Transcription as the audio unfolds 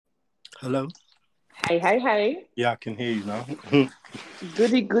Hello? Hey, hey, hey. Yeah, I can hear you now.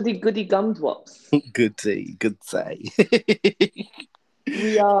 Goody, goody, goody gumdrops. Good day, good day.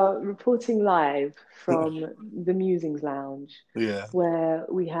 We are reporting live from the Musings Lounge, Yeah. where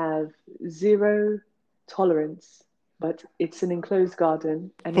we have zero tolerance, but it's an enclosed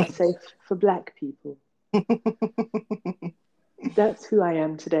garden and it's safe for Black people. That's who I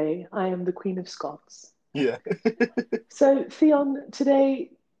am today. I am the Queen of Scots. Yeah. So, Theon,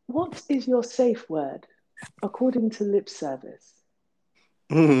 today, what is your safe word according to lip service?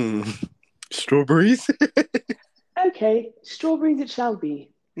 Mm. Strawberries? Okay, strawberries it shall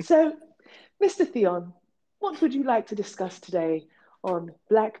be. So, Mr. Theon, what would you like to discuss today on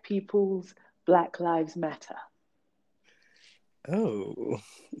Black people's Black Lives Matter? Oh.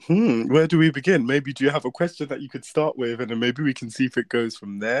 Where do we begin? Maybe do you have a question that you could start with and then maybe we can see if it goes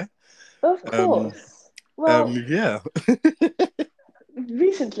from there? Of Um, course. Well, yeah.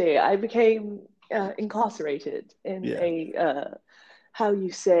 recently I became incarcerated in Yeah. a how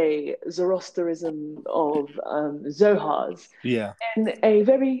you say Zoroastrianism of Zohars Yeah. in a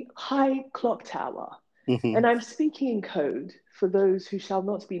very high clock tower. Mm-hmm. And I'm speaking in code for those who shall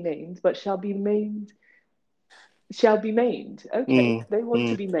not be named, but shall be maimed. Okay, Mm, they want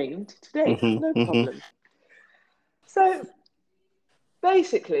to mm, be maimed today, mm-hmm, no mm-hmm. problem. So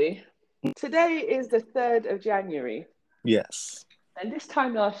basically, today is the 3rd of January, Yes. and this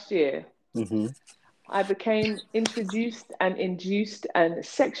time last year, Mm-hmm. I became introduced and induced and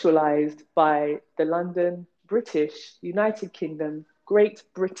sexualized by the London, British, United Kingdom, Great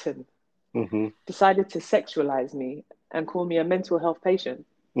Britain, Mm-hmm. decided to sexualize me and call me a mental health patient.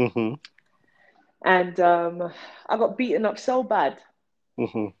 Mm-hmm. And I got beaten up so bad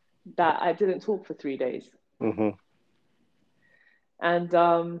Mm-hmm. that I didn't talk for 3 days. Mm-hmm.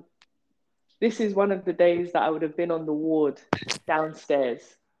 And this is one of the days that I would have been on the ward downstairs,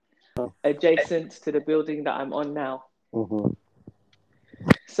 adjacent to the building that I'm on now. Mm-hmm.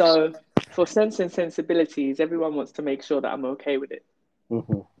 So, for Sense and Sensibilities, everyone wants to make sure that I'm okay with it.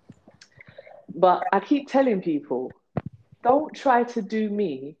 Mm-hmm. But I keep telling people, don't try to do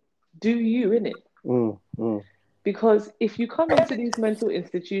me, do you in it. Mm-hmm. Because if you come into these mental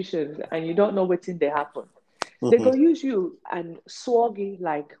institutions and you don't know what's in there happen, they Mm-hmm. go use you and swaggy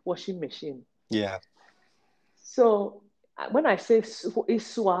like washing machine. Yeah. So when I say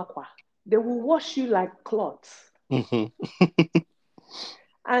isuakwa, they will wash you like cloths. Mm-hmm.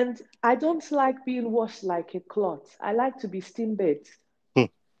 And I don't like being washed like a cloth. I like to be steam baked.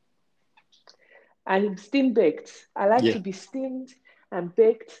 And steam baked, I like Yeah. to be steamed and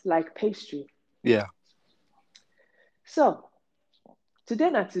baked like pastry. Yeah. So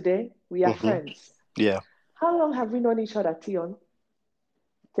today, we are Mm-hmm. friends. Yeah. How long have we known each other, Tion?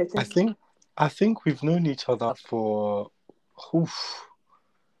 I 13. think I think we've known each other for oof,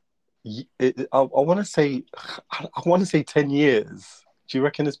 I want to say I want to say 10 years. Do you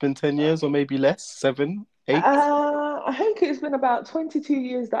reckon it's been 10 years or maybe less? 7, 8? I think it's been about 22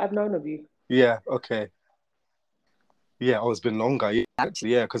 years that I've known of you. Yeah, okay. Yeah, oh, it's been longer. Yeah,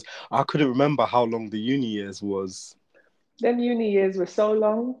 actually, yeah, because I couldn't remember how long the uni years was. Them uni years were so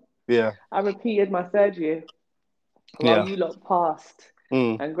long. Yeah, I repeated my 3rd year while yeah. you lot passed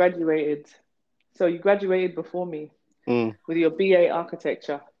Mm, and graduated. So you graduated before me mm, with your BA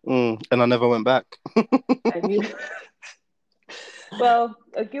architecture. And I never went back. And you, well,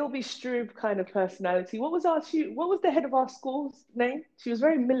 a Gilby Stroob kind of personality. What was the head of our school's name? She was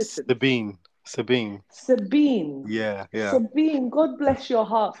very militant. Sabine. Sabine. Sabine. Yeah, yeah. Sabine, God bless your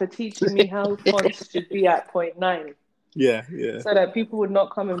heart for teaching me how fonts should be at point nine Yeah, yeah. so that people would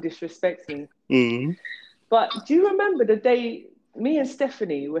not come and disrespect me. Mm, But do you remember the day me and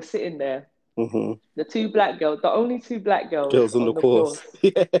Stephanie were sitting there, mm-hmm. the two black girls, the only two black girls Girls on the on the course. course?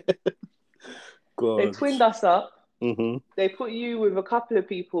 Yeah. They God. twinned us up. Mm-hmm. They put you with a couple of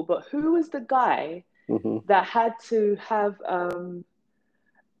people, but who was the guy Mm-hmm. that had to have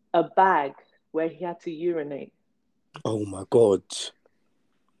a bag where he had to urinate? Oh my God.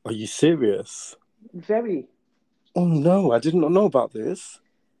 Are you serious? Very. Oh no, I did not know about this.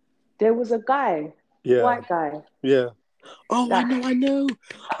 There was a guy, Yeah, white guy, yeah. Oh, I that know, I know.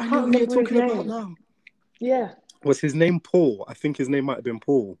 I I know can't who you're remember his talking about name. now. Yeah. Was his name Paul? I think his name might have been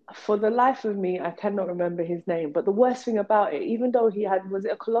Paul. For the life of me, I cannot remember his name. But the worst thing about it, even though he had, was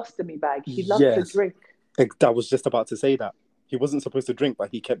it a colostomy bag? He loved to Yes, drink. I was just about to say that. He wasn't supposed to drink, but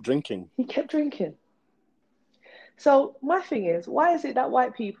he kept drinking. He kept drinking. So my thing is, why is it that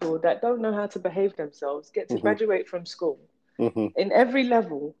white people that don't know how to behave themselves get to Mm-hmm, graduate from school mm-hmm, in every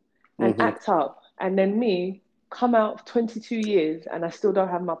level and mm-hmm. act up, and then me come out 22 years and I still don't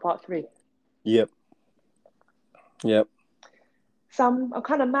have my part three? Yep, yep. So I'm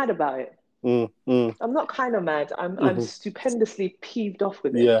kind of mad about it. Mm, mm, I'm not kind of mad. I'm mhm. stupendously peeved off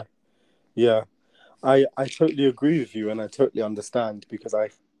with it. Yeah, yeah. I totally agree with you, and I totally understand because I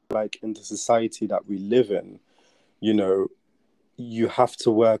feel like in the society that we live in, you know, you have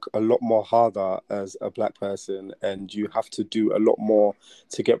to work a lot more harder as a black person, and you have to do a lot more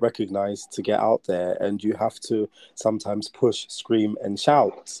to get recognized, to get out there, and you have to sometimes push, scream, and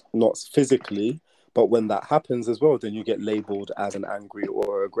shout, not physically, but when that happens as well, then you get labeled as an angry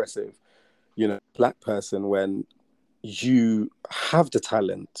or aggressive, black person when you have the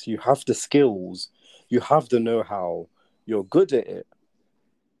talent, you have the skills, you have the know-how, you're good at it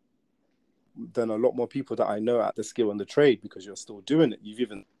than a lot more people that I know at the skill and the trade because you're still doing it. You've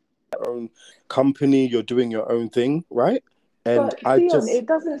even your own company, you're doing your own thing, right? And But I Theon, just it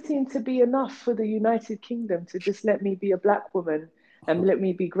doesn't seem to be enough for the United Kingdom to just let me be a black woman and let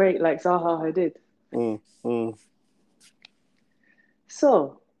me be great like Zaha Hadid. mm, mm.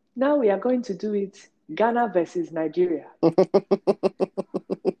 So now we are going to do it Ghana versus Nigeria.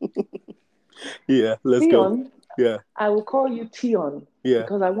 Yeah, let's go. Theon, Yeah, I will call you Tion yeah,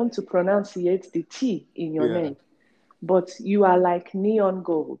 because I want to pronunciate the T in your yeah. name. But you are like neon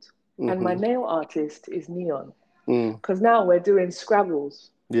gold. And my Mm-hmm. nail artist is neon. Mm. Because now we're doing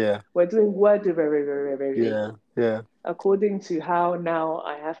Scrabbles. Yeah, We're doing word yeah, yeah, according to how now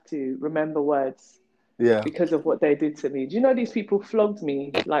I have to remember words yeah. because of what they did to me. Do you know these people flogged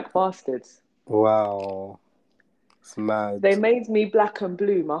me like bastards? Wow, it's mad. They made me black and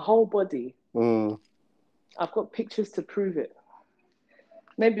blue, my whole body. Mm. I've got pictures to prove it.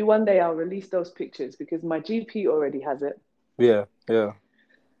 Maybe one day I'll release those pictures because my GP already has it. Yeah, yeah.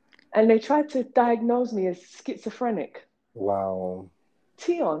 And they tried to diagnose me as schizophrenic. Wow.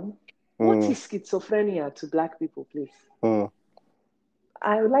 Tion, what Mm, is schizophrenia to black people, please? mm.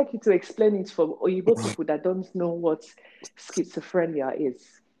 I would like you to explain it for Oyibo people that don't know what schizophrenia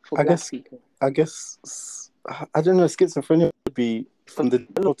is for I black guess, people. I don't know. Schizophrenia would be, from the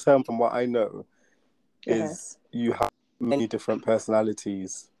general term, from what I know, Uh-huh. is you have many different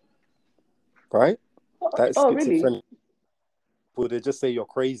personalities, right? Oh, That is oh, really? schizophrenia. Would they just say you're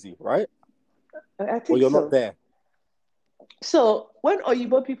crazy, right? I Or think you're not so. there? So when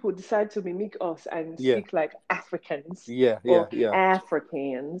Oyibo people decide to mimic us and Yeah, speak like Africans yeah, yeah, or yeah,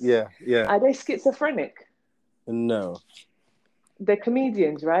 Africans, yeah, yeah. are they schizophrenic? No. They're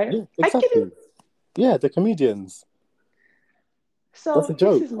comedians, right? Yeah, I get it. exactly. Yeah, the comedians. That's a So this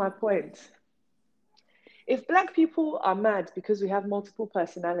joke. is my point. If black people are mad because we have multiple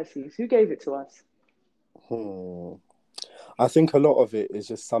personalities, who gave it to us? Hmm. I think a lot of it is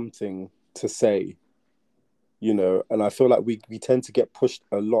just something to say, and I feel like we tend to get pushed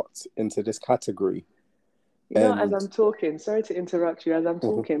a lot into this category. You know, as And I'm talking, sorry to interrupt you, as I'm Mhm.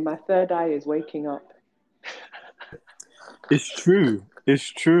 talking, my third eye is waking up. It's true. It's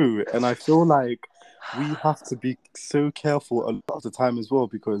true. And I feel like we have to be so careful a lot of the time as well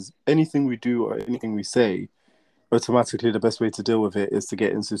because anything we do or anything we say, automatically the best way to deal with it is to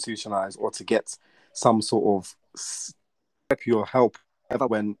get institutionalized or to get some sort of therapy or help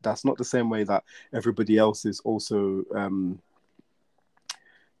when that's not the same way that everybody else is also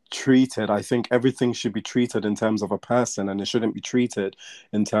treated. I think everything should be treated in terms of a person and it shouldn't be treated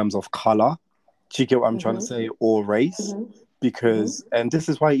in terms of color. Do you get what I'm trying to Mm-hmm, say? Or race? mm-hmm, mm-hmm. Because, and this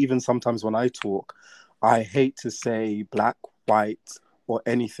is why even sometimes when I talk, I hate to say black, white, or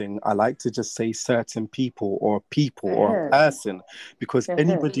anything. I like to just say certain people or a Uh-huh, person because uh-huh.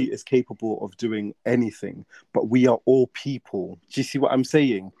 anybody is capable of doing anything, but we are all people. Do you see what I'm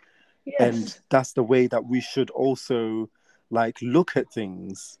saying? And Yes, that's the way that we should also like look at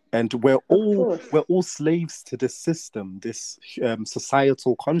things, and of course. we're all slaves to this system, this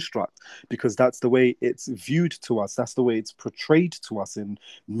societal construct, because that's the way it's viewed to us, that's the way it's portrayed to us in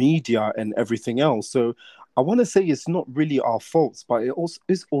media and everything else. So I want to say it's not really our faults, but it also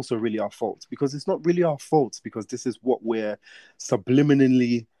is also really our fault because it's not really our faults because this is what we're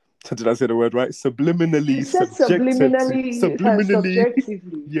subliminally, did I say the word right? You Subliminally said subjected to. subliminally and Subliminally,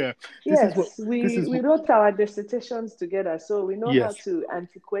 subjectively. yeah. This is what. Yes, This we, is we what. wrote our dissertations together, so we know how Yes. to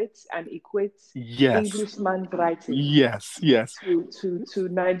antiquate and equate Yes. Englishman's writing Yes. Yes. to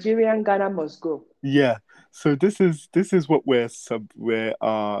Nigerian Ghana must go. Yeah. So this is what we're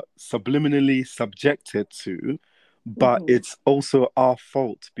subliminally subjected to, but Mm-hmm. it's also our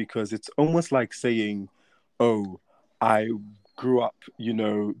fault because it's almost like saying, "Oh, I grew up,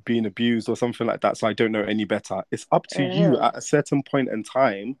 being abused or something like that, so I don't know any better." It's up to you Uh-huh. at a certain point in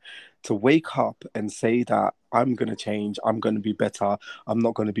time to wake up and say that I'm going to change, I'm going to be better, I'm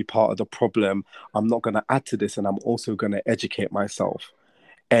not going to be part of the problem, I'm not going to add to this, and I'm also going to educate myself.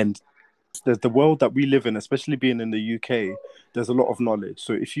 And the world that we live in, especially being in the UK, there's a lot of knowledge.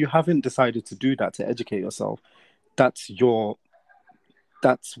 So if you haven't decided to do that, to educate yourself, that's your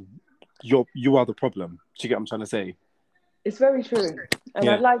that's you are the problem. Do you get what I'm trying to say? It's very true. And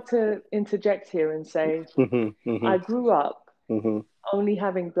Yeah. I'd like to interject here and say I grew up only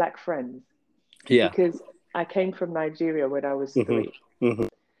having black friends Yeah. because I came from Nigeria when I was hmm 3.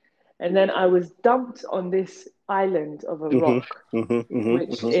 And then I was dumped on this island of a rock,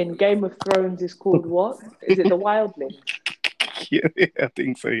 which in Game of Thrones is called what? Is it the Wildlings? Yeah, I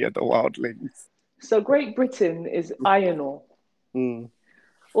think so. Yeah, the wildlings. So Great Britain is iron ore. Mm.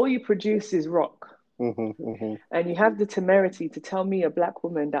 All you produce is rock. hmm hmm And you have the temerity to tell me, a black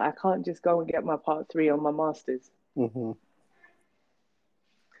woman, that I can't just go and get my part 3 on my master's. hmm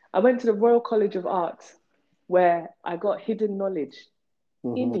I went to the Royal College of Art where I got hidden knowledge.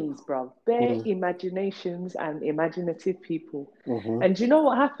 hmm Innies, bro. Bare hmm imaginations and imaginative people. hmm And do you know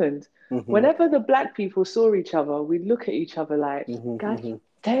what happened? hmm Whenever the black people saw each other, we'd look at each other like, God hmm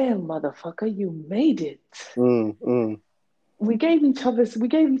damn, motherfucker, you made it. mm We gave each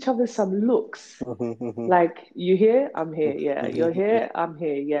other some looks. hmm Like, you here? I'm here. Yeah. You're here? I'm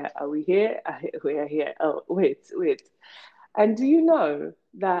here. Yeah. Are we here? We are here. Oh, wait. And do you know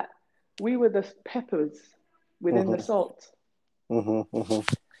that we were the peppers within the salt,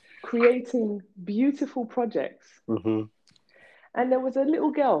 creating beautiful projects? hmm And there was a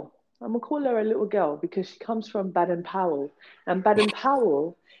little girl. I'm gonna call her a little girl because she comes from Baden Powell. And Baden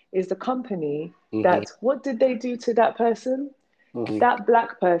Powell is the company that, what did they do to that person? That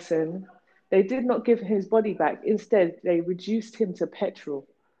black person, they did not give his body back. Instead, they reduced him to petrol.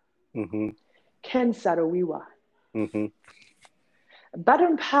 Ken Saro-Wiwa.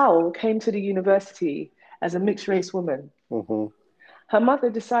 Baden Powell came to the university as a mixed race woman. Her mother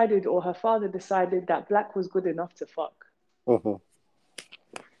decided, or her father decided, that black was good enough to fuck.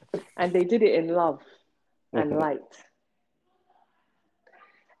 And they did it in love and light.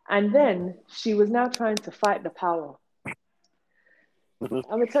 And then she was now trying to fight the power.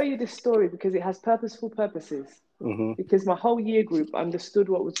 I'm going to tell you this story because it has purposeful purposes. Because my whole year group understood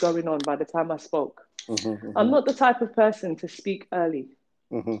what was going on by the time I spoke. I'm not the type of person to speak early.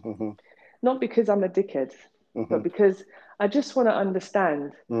 Not because I'm a dickhead, but because I just want to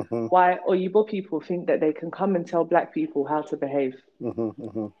understand why Oyibo people think that they can come and tell black people how to behave.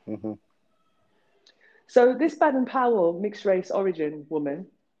 So this Baden Powell mixed race origin woman,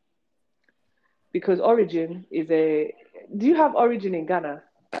 because origin is a... Do you have origin in Ghana?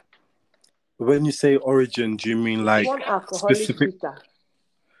 When you say origin, do you mean It's like one alcoholic specific? bitter.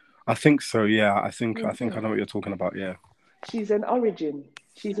 I think so. Yeah, I think I know what you're talking about. Yeah. She's an origin.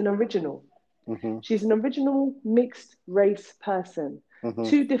 She's an original. hmm She's an original mixed race person. hmm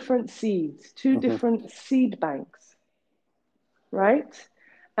 2 different seeds, 2 hmm different seed banks, right?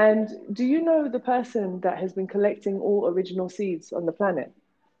 And do you know the person that has been collecting all original seeds on the planet?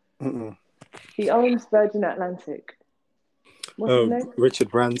 mm He owns Virgin Atlantic. What's his Oh, name? Richard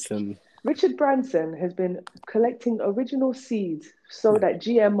Branson. Richard Branson has been collecting original seeds so that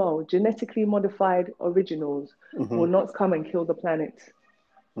GMO, genetically modified originals, will not come and kill the planet.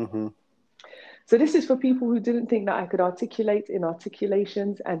 So this is for people who didn't think that I could articulate in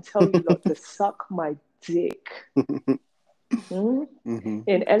articulations and tell you lot to suck my dick in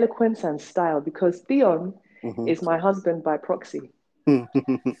eloquence and style, because Theon is my husband by proxy.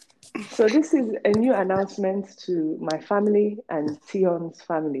 So this is a new announcement to my family and Theon's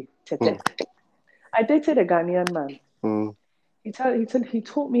family. Tete. I dated a Ghanaian man. He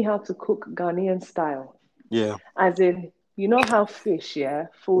taught me how to cook Ghanaian style. Yeah. As in, you know how fish, yeah,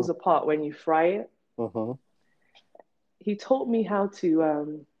 falls apart when you fry it? He taught me how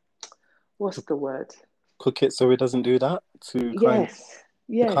to, what's the word? Cook it so it doesn't do that. Yes,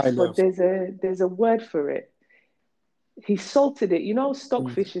 but of. there's a word for it. He salted it. You know,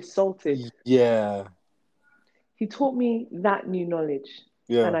 stockfish is salted. Yeah. He taught me that new knowledge,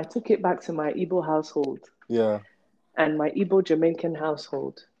 Yeah. and I took it back to my Igbo household Yeah. and my Igbo Jamaican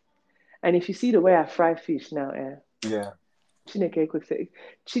household. And if you see the way I fry fish now, Yeah. Chineke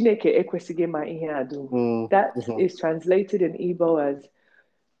ekwesịghị ma ihe adum. That is translated in Igbo as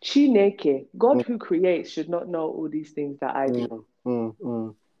Chineke, God who creates, should not know all these things that I do.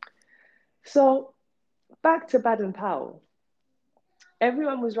 So back to Baden Powell.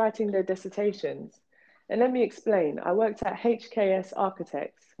 Everyone was writing their dissertations. And let me explain. I worked at HKS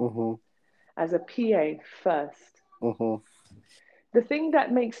Architects as a PA first. The thing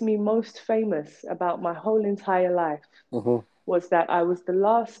that makes me most famous about my whole entire life was that I was the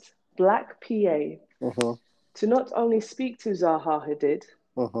last Black PA to not only speak to Zaha Hadid,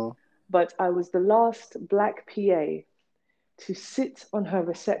 but I was the last Black PA to sit on her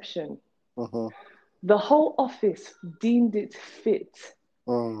reception The whole office deemed it fit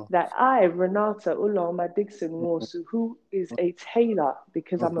that I, Renata Uloma Dixon Wosu, who is a tailor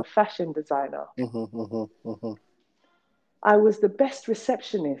because I'm a fashion designer, I was the best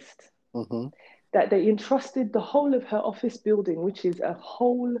receptionist, that they entrusted the whole of her office building, which is a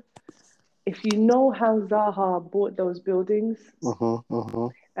whole, if you know how Zaha bought those buildings,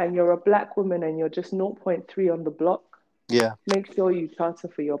 and you're a black woman and you're just 0.3 on the block, make sure you charter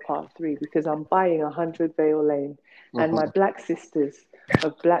for your part 3, because I'm buying 100 Vale Lane, and my black sisters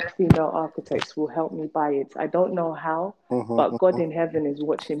of black female architects will help me buy it. I don't know how, but God in heaven is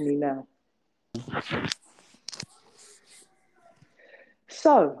watching me now.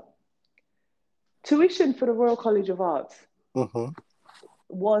 So, tuition for the Royal College of Arts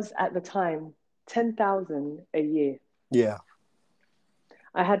was at the time 10,000 a year. Yeah.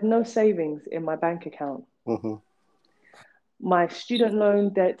 I had no savings in my bank account. My student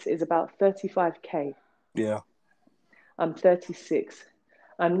loan debt is about 35K. Yeah. I'm 36.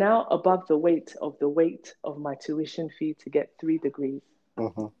 I'm now above the weight of my tuition fee to get 3 degrees.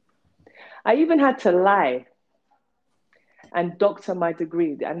 I even had to lie and doctor my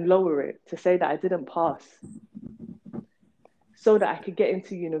degree and lower it to say that I didn't pass, so that I could get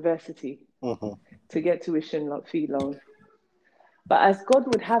into university to get tuition fee loan. But as God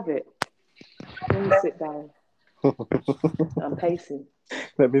would have it, let me sit down. I'm pacing.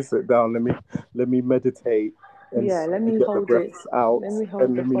 Let me sit down. Let me meditate. And let me hold the breaths it. out. Let me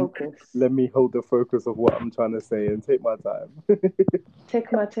hold the focus. Let me hold the focus of what I'm trying to say and take my time.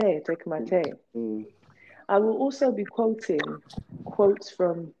 Take my tea. I will also be quoting quotes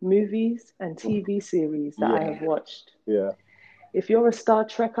from movies and TV series that I have watched. Yeah. If you're a Star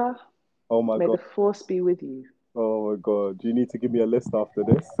Trekker, oh my may God, the force be with you. Oh my God, you need to give me a list after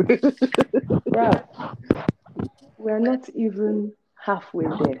this. Bruh, we're not even halfway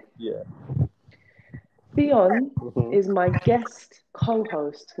there. Yeah. Theon is my guest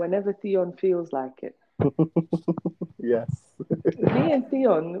co-host whenever Theon feels like it. Yes. Me and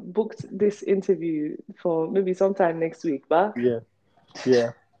Theon booked this interview for maybe sometime next week, but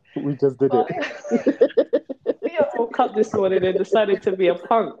yeah, we just did it. Theon woke up this morning and decided to be a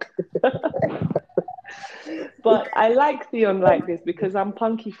punk. But I like Theon like this because I'm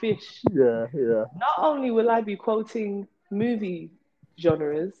punky fish. Yeah. Not only will I be quoting movie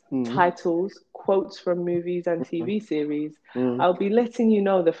genres, titles, quotes from movies and TV series, I'll be letting you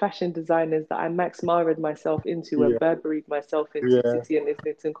know the fashion designers that I Max Mara'd myself into and Burberry'd myself into City and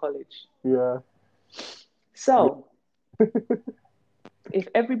Islington College. Yeah. So, if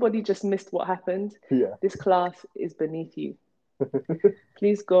everybody just missed what happened, this class is beneath you.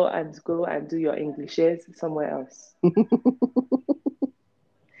 Please go and do your Englishes somewhere else.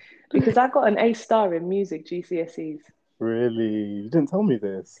 Because I got an A star in music GCSEs. Really? You didn't tell me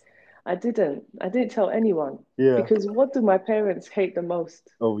this. I didn't tell anyone. Yeah. Because what do my parents hate the most?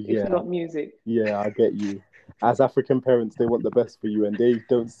 Oh, yeah. If not music. Yeah, I get you. As African parents, they want the best for you, and they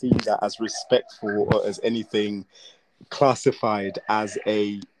don't see that as respectful or as anything classified as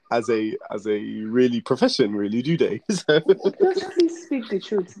a really profession, really, do they? So... Just please speak the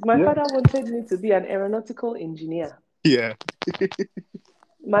truth. My father wanted me to be an aeronautical engineer. Yeah.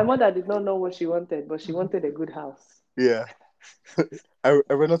 My mother did not know what she wanted, but she wanted a good house. Yeah.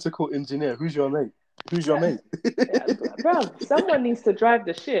 Aeronautical engineer. Who's your mate? Bro, someone needs to drive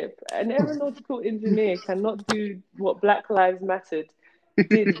the ship. An aeronautical engineer cannot do what Black Lives Matter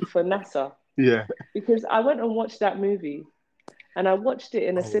did for NASA. Yeah. Because I went and watched that movie, and I watched it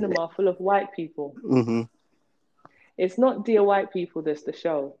in a cinema full of white people. It's not Dear White People that's the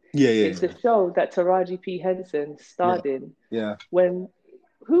show. It's the show that Taraji P. Henson starred in. Yeah.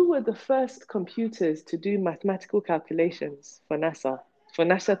 Who were the first computers to do mathematical calculations for NASA? For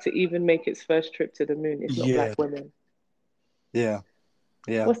NASA to even make its first trip to the moon, if not black women. Yeah.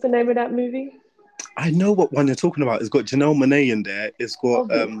 What's the name of that movie? I know what one you're talking about. It's got Janelle Monáe in there. It's got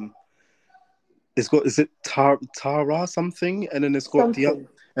is it Tara something? And then it's got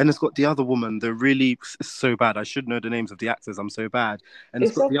the other woman. They're really so bad. I should know the names of the actors. I'm so bad. And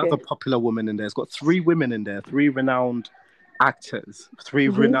it's got the other popular woman in there. It's got 3 women in there, 3 renowned actors, 3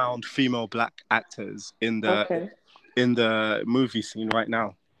 renowned female black actors in the movie scene right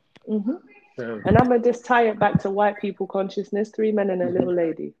now. And I'm gonna just tie it back to white people consciousness. 3 men and a little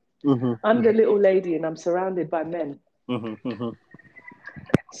lady. I'm the little lady, and I'm surrounded by men.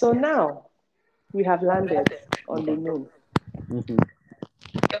 So now we have landed on the moon.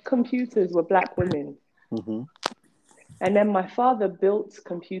 Computers were black women. And then my father built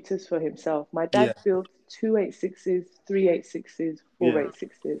computers for himself. My dad built 286s, 386s,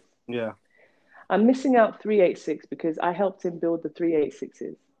 486s. Yeah. I'm missing out 386 because I helped him build the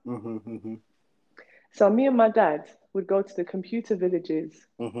 386s. Mm-hmm, mm-hmm, So me and my dad would go to the computer villages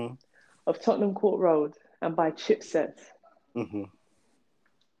mm-hmm, of Tottenham Court Road and buy chipsets, mm-hmm.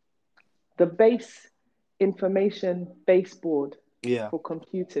 the base information baseboard Yeah. for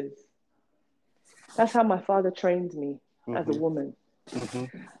computers. That's how my father trained me as a Mm-hmm, woman. mm-hmm.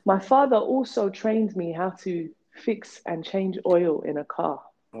 My father also trained me how to fix and change oil in a car.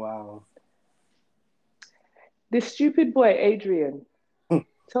 Wow. This stupid boy, Adrian,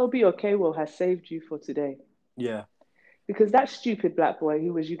 Toby Okewo, has saved you for today. Yeah. Because that stupid black boy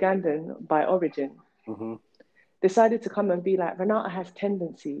who was Ugandan by origin Mm-hmm, decided to come and be like, Renata has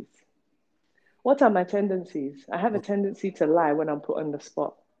tendencies. What are my tendencies? I have a tendency to lie when I'm put on the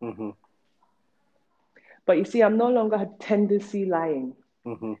spot. mm-hmm, But you see, I'm no longer tendency lying.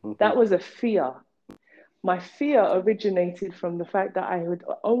 mm-hmm, mm-hmm, That was a fear. My fear originated from the fact that I had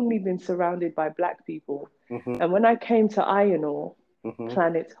only been surrounded by black people. mm-hmm, And when I came to Iron Ore, mm-hmm,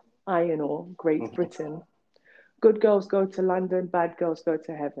 planet Iron Ore, Great Britain, good girls go to London, bad girls go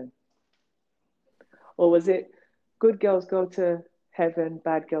to heaven. Or was it good girls go to heaven,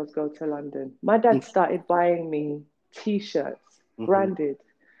 bad girls go to London? My dad started buying me t-shirts, mm-hmm. branded,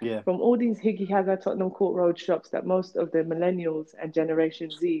 Yeah. from all these Higgy Haga Tottenham Court Road shops that most of the millennials and Generation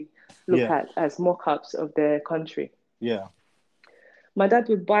Z look Yeah. at as mock-ups of their country. Yeah. My dad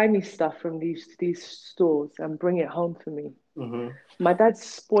would buy me stuff from these stores and bring it home for me. Mm-hmm. My dad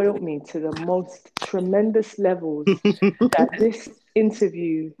spoilt me to the most tremendous levels that this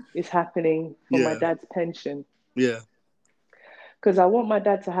interview is happening for my Yeah. dad's pension. Yeah. Because I want my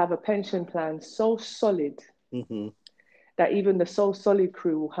dad to have a pension plan so solid Mm-hmm. that even the So Solid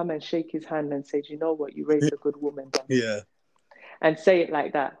crew will come and shake his hand and say, "Do you know what? You raised a good woman, bruv." Yeah. And say it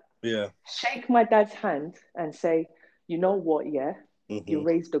like that. Yeah. Shake my dad's hand and say, "You know what? Yeah, you Mm-hmm.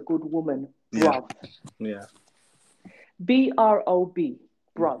 raised a good woman, Yeah. bruv." Yeah. BROB,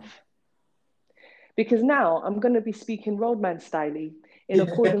 bruv. Because now I'm going to be speaking roadman style in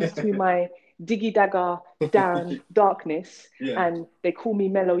accordance to my diggy dagger down darkness, Yeah. and they call me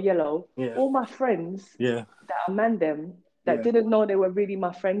mellow yellow. Yeah. All my friends Yeah. that are man them that Yeah. didn't know they were really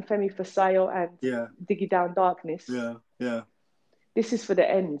my friend Femi Fasayo and Yeah. Diggy Down Darkness. Yeah. Yeah. This is for the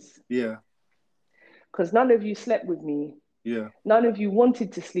ends. Yeah. Because none of you slept with me. Yeah. None of you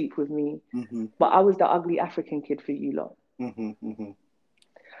wanted to sleep with me. Mm-hmm. But I was the ugly African kid for you lot. Mm-hmm. Mm-hmm.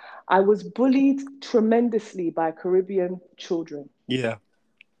 I was bullied tremendously by Caribbean children Yeah.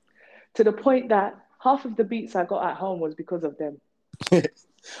 to the point that half of the beats I got at home was because of them.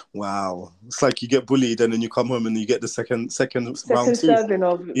 Wow. It's like you get bullied and then you come home and you get the second round Second two. serving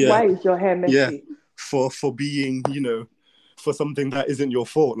of Yeah. why is your hair Yeah. messy? For being, for something that isn't your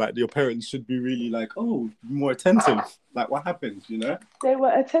fault. Like your parents should be really like, oh, more attentive. Like what happened, They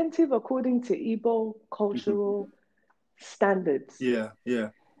were attentive according to Igbo cultural standards. Yeah, yeah.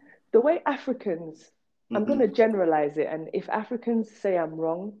 The way Africans, I'm going to generalize it, and if Africans say I'm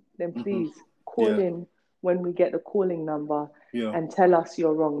wrong, then please call in when we get the calling number and tell us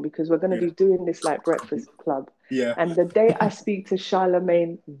you're wrong, because we're going to be doing this like Breakfast Club. Yeah. And the day I speak to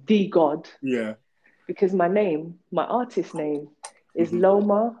Charlemagne, the God, Yeah. because my artist name is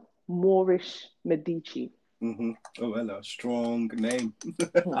Loma Moorish Medici. Oh, hello. Strong name.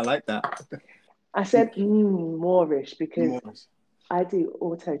 I like that. I said Moorish because Moorish. I do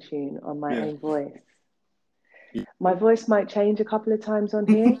auto-tune on my own voice. My voice might change a couple of times on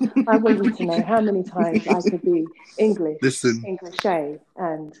here. I want you to know how many times I could be English, Englishay,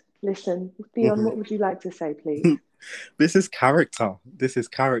 and listen. Theon, what would you like to say, please? This is character. This is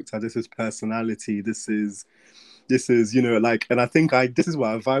character. This is personality. This is, and I think this is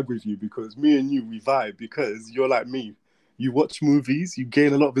why I vibe with you, because me and you, we vibe because you're like me. You watch movies, you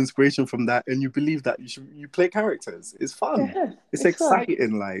gain a lot of inspiration from that, and you believe that you play characters. It's fun. Yeah, it's exciting.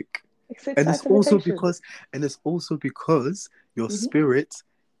 Fun. Like, it's and it's also because your spirit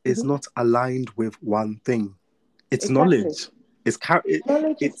is not aligned with one thing. It's knowledge.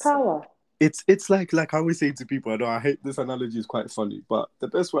 Knowledge is power. It's like I always say to people, I hate this analogy, is quite funny, but the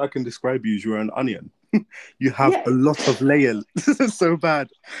best way I can describe you is you're an onion. You have a lot of layers. This is so bad.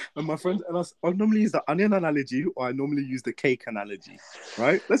 And my friends, I normally use the onion analogy, or I normally use the cake analogy,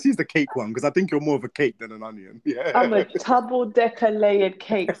 right? Let's use the cake one, because I think you're more of a cake than an onion. Yeah. I'm a double-decker layered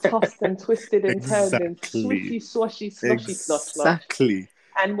cake, tossed and twisted and turned and swishy, swashy, sloshy, slosh. Exactly.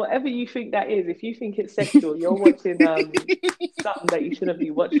 And whatever you think that is, if you think it's sexual, you're watching something that you shouldn't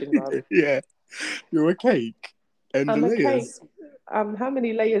be watching, bro. Yeah. You're a cake. And I'm the a layers. cake. How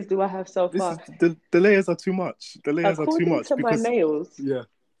many layers do I have so far? The layers are too much. The layers According are too much. to my nails. Yeah.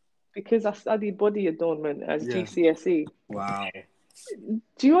 Because I studied body adornment as GCSE. Wow.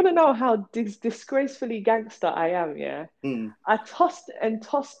 Do you want to know how disgracefully gangster I am? Yeah. I tossed and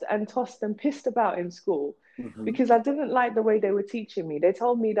tossed and tossed and pissed about in school because I didn't like the way they were teaching me. They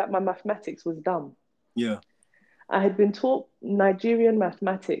told me that my mathematics was dumb. Yeah. I had been taught Nigerian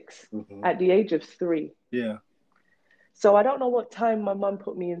mathematics at the age of 3. Yeah. So I don't know what time my mum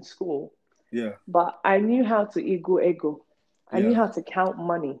put me in school. Yeah. But I knew how to ego. I knew how to count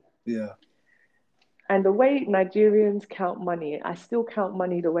money. Yeah. And the way Nigerians count money, I still count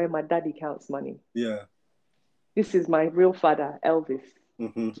money the way my daddy counts money. Yeah. This is my real father, Elvis.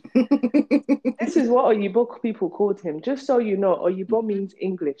 This is what Oyibo people called him. Just so you know, Oyibo means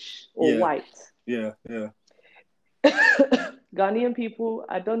English or white. Yeah. Yeah. Ghanaian people,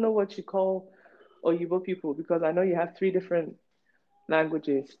 I don't know what you call Oyibo people because I know you have 3 different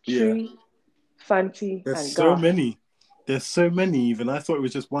languages. Tree, Fanti, There's and so Ga. many. There's so many even. I thought it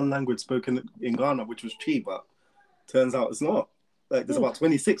was just one language spoken in Ghana, which was Chi, but turns out it's not. Like there's about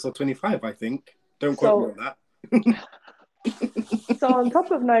 26 or 25, I think. Don't quote me on that. So on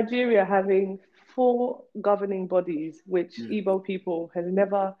top of Nigeria having 4 governing bodies, which Igbo people has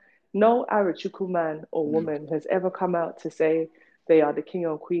never, no Arachuku man or woman has ever come out to say they are the king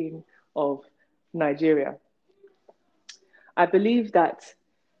or queen of Nigeria. I believe that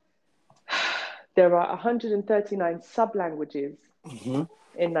there are 139 sub-languages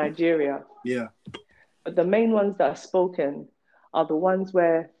in Nigeria. Yeah. But the main ones that are spoken are the ones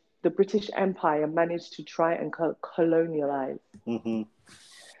where the British Empire managed to try and colonialize.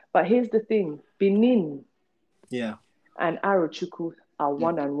 But here's the thing, Benin and Arachuku are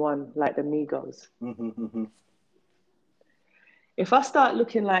one and one, like the Migos. If I start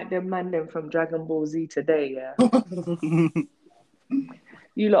looking like them man from Dragon Ball Z today,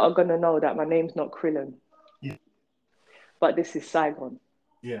 you lot are gonna know that my name's not Krillin. But this is Saigon.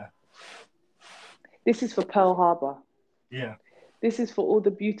 This is for Pearl Harbor. This is for all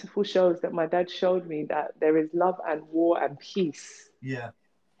the beautiful shows that my dad showed me, that there is love and war and peace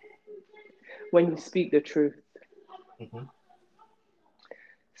when you speak the truth.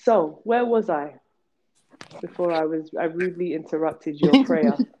 So where was I before I rudely interrupted your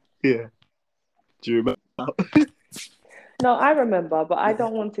prayer? Do you remember? No, I remember, but I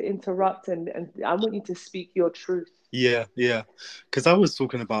don't want to interrupt, and I want you to speak your truth. Yeah. Because I was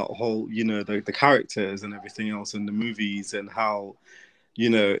talking about whole, the characters and everything else in the movies and how,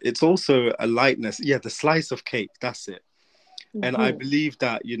 it's also a lightness. Yeah, the slice of cake, that's it. And I believe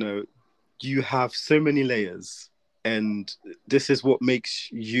that, you have so many layers, and this is what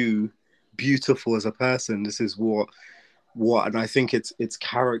makes you beautiful as a person. This is what, and I think it's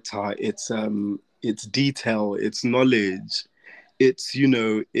character, it's detail, it's knowledge, it's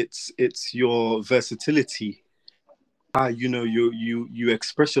it's your versatility. You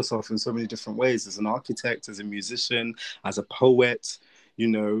express yourself in so many different ways as an architect, as a musician, as a poet,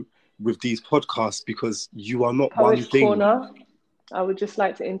 with these podcasts, because you are not Poets one thing. Corner, I would just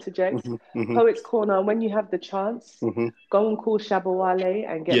like to interject. Poets Corner, when you have the chance, go and call Shabawale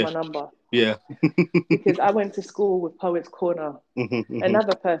and get my number. Yeah. Because I went to school with Poets Corner.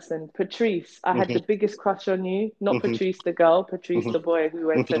 Another person, Patrice, I had the biggest crush on you. Not Patrice the girl, Patrice the boy who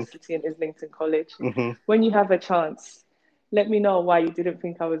went to City and Islington College. When you have a chance, let me know why you didn't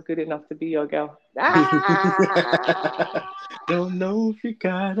think I was good enough to be your girl. Don't know if you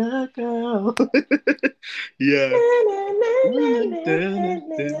gotta go. Yeah.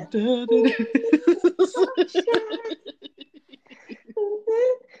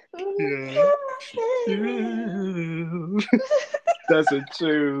 That's a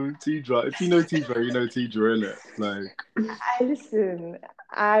true Tidra. If you know Tidra, you know Tidra, innit? Like, listen,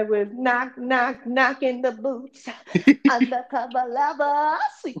 I was knocking the boots undercover lover,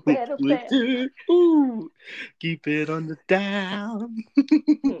 sweet little thing. Ooh, keep it on the down.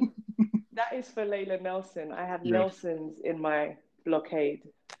 That is for Layla Nelson. I have Nelsons in my blockade.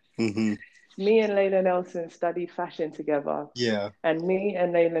 Me and Layla Nelson studied fashion together. Yeah. And me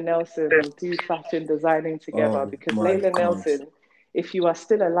and Layla Nelson do fashion designing together, because Layla Nelson, if you are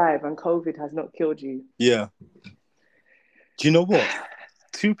still alive and COVID has not killed you. Yeah. Do you know what?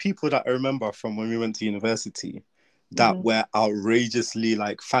 2 people that I remember from when we went to university that were outrageously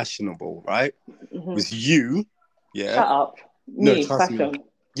like fashionable, right? Was you. Yeah. Shut up. Me, fashion.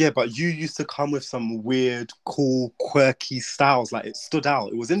 Yeah, but you used to come with some weird, cool, quirky styles. Like, it stood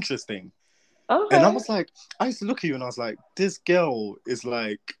out. It was interesting. Okay. And I was like, I used to look at you and I was like, this girl is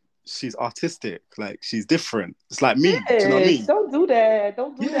like, she's artistic. Like, she's different. It's like me. Do you know what I mean? Don't do that.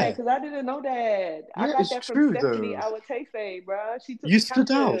 Don't do that, because I didn't know that. Yeah, I got that from Stephanie, our Tefe, bro. She took You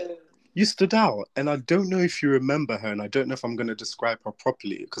stood out. You stood out. And I don't know if you remember her, and I don't know if I'm going to describe her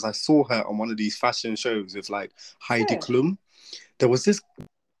properly, because I saw her on one of these fashion shows with like Heidi Klum. There was this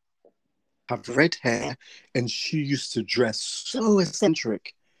have red hair, and she used to dress so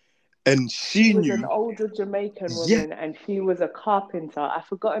eccentric, and She she was an knew. older Jamaican Yeah. woman, and she was a carpenter. I've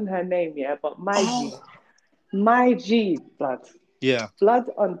forgotten her name, yeah, but Oh. My G, blood. Yeah. Blood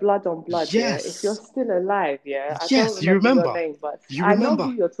on blood, yeah. If you're Yes. still alive, yeah, I don't Yes. You remember your remember? name, but You I know remember?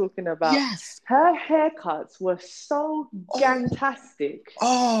 who you're talking about. Yes. Her haircuts were so Oh. gantastic.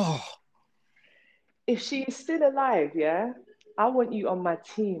 Oh. If she is still alive, yeah, I want you on my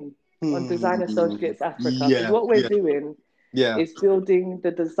team on Design Hmm. Associates Africa, because Yeah. what we're Yeah. doing Yeah. is building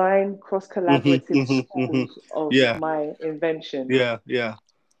the design cross-collaborative schools of Yeah. my invention. Yeah. Yeah.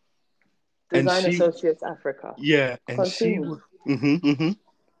 And Design Associates Africa. she Continue. was. Hmm.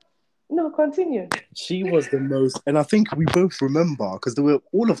 No, continue. She was the most, and I think we both remember because there were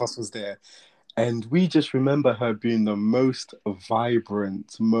all of us was there, and we just remember her being the most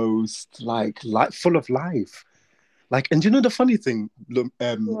vibrant, most like full of life. Like, and you know the funny thing,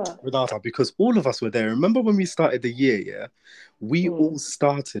 What? Renata, because all of us were there. Remember when we started the year? Yeah, we Mm. all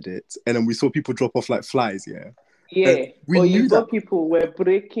started it, and then we saw people drop off like flies. Yeah, Yeah. we Or knew that people were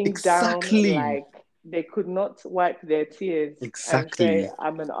breaking down exactly, like they could not wipe their tears and say, exactly.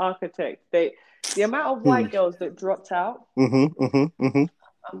 I'm an architect. The amount of Hmm. white girls that dropped out, Mm-hmm,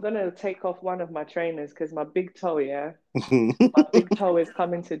 I'm gonna take off one of my trainers because my big toe, yeah, my mm-hmm. big toe is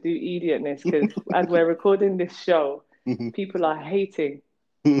coming to do idiotness. Because as we're recording this show, people are hating.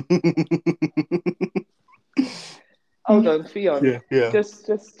 Hold on, Fion. Yeah, yeah,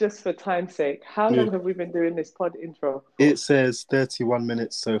 Just for time's sake, how yeah. long have we been doing this pod intro It for? says 31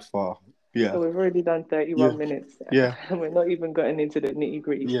 minutes so far. Yeah, So we've already done yeah, 31 minutes, yeah, and we're not even getting into the nitty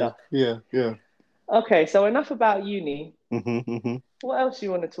gritty yeah, stuff. yeah, yeah. Okay, so enough about uni. Mm-hmm, What else do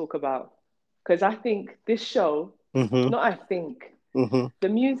you want to talk about? Because I think this show, mm-hmm, not I think, mm-hmm. the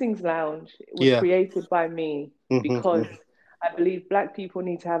Musings Lounge was Yeah. created by me Mm-hmm, because I believe Black people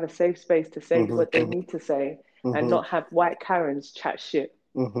need to have a safe space to say what they mm-hmm, need to say and mm-hmm, not have white Karens chat shit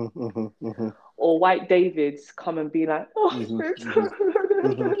mm-hmm, mm-hmm, mm-hmm, or white Davids come and be like, oh, mm-hmm, it's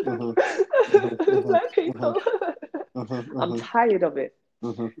mm-hmm, mm-hmm, Black people. I'm mm-hmm, tired of it.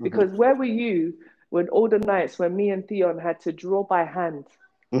 mm-hmm, mm-hmm, Because where were you when all the nights when me and Theon had to draw by hand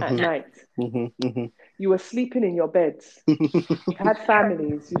at night? mm-hmm, mm-hmm, You were sleeping in your beds. You had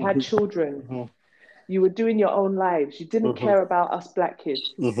families, you had children, you were doing your own lives. You didn't care about us black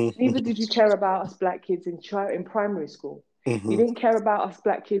kids. Neither did you care about us black kids in primary school. You didn't care about us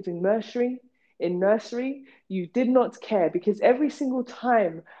black kids in nursery. In nursery, you did not care because every single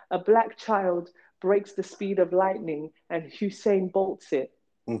time a black child breaks the speed of lightning and Hussein bolts it,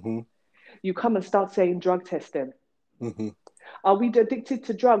 mm-hmm, you come and start saying drug test them. mm-hmm. Are we addicted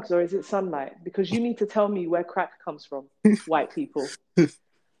to drugs or is it sunlight? Because you need to tell me where crack comes from, white people.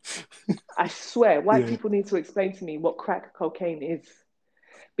 I swear, white Yeah. people need to explain to me what crack cocaine is.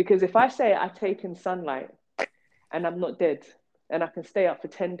 Because if I say I take in sunlight and I'm not dead and I can stay up for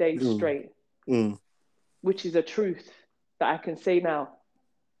 10 days Mm, straight, mm. which is a truth that I can say now,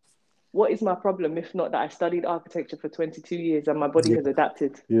 what is my problem if not that I studied architecture for 22 years and my body Yeah, has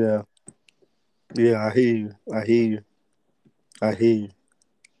adapted? yeah, yeah. I hear you. I hear you. I hear you.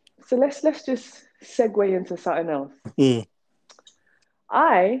 So let's just segue into something else. Mm.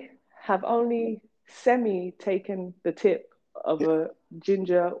 I have only semi taken the tip of a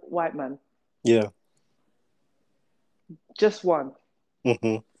ginger white man. Yeah. Just one.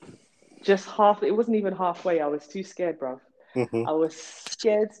 Mm-hmm, Just half. It wasn't even halfway. I was too scared, bruv. mm-hmm, I was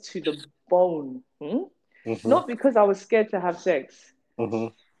scared to the bone. mm-hmm, Not because I was scared to have sex, mm-hmm.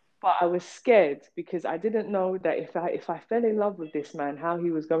 but I was scared because I didn't know that if I fell in love with this man, how he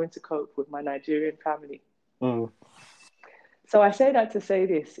was going to cope with my Nigerian family. Mm. So I say that to say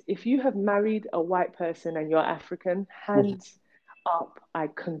this: if you have married a white person and you're African, Mm-hmm. hands up, I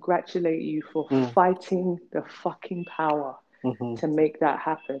congratulate you for Mm. fighting the fucking power Mm-hmm. to make that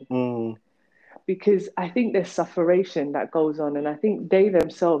happen. Mm. Because I think there's sufferation that goes on, and I think they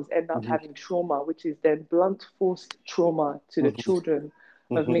themselves end up Mm-hmm. having trauma, which is then blunt forced trauma to the Mm-hmm. children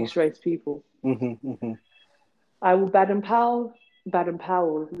of Mm-hmm. mixed race people. Mm-hmm. I will Baden Powell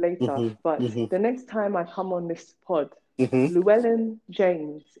later, Mm-hmm. but Mm-hmm. the next time I come on this pod, Mm-hmm. Llewellyn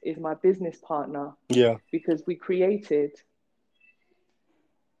James is my business partner Yeah. because we created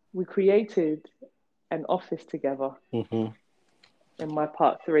an office together Mm-hmm. in my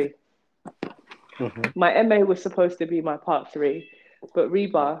part 3. Mm-hmm. My MA was supposed to be my part 3, but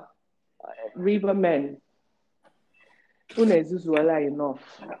Reba Men, unezuzuela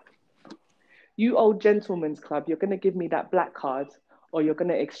enough. You old gentlemen's club, you're going to give me that black card or you're going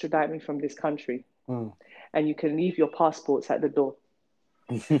to extradite me from this country. Mm. And you can leave your passports at the door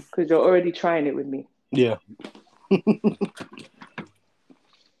because you're already trying it with me. Yeah.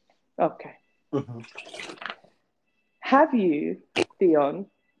 Okay. Mm-hmm. Have you, Theon,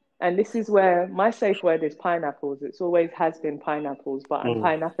 and this is where my safe word is pineapples. It's always has been pineapples, but I'm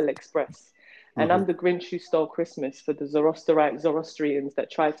Pineapple Express. And I'm the Grinch who stole Christmas for the Zoroastrians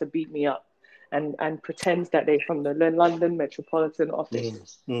that try to beat me up and pretends that they're from the London Metropolitan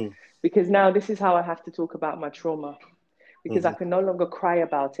Office. Because now this is how I have to talk about my trauma. Because I can no longer cry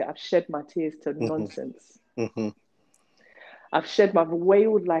about it. I've shed my tears to nonsense. I've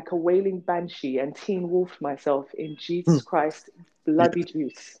wailed like a wailing banshee and teen wolfed myself in Jesus Christ bloody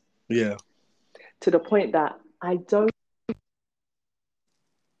juice. Yeah. To the point that I don't.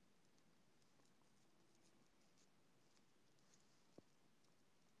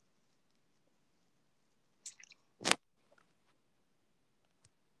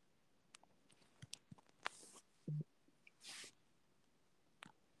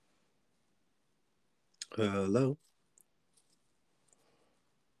 Hello.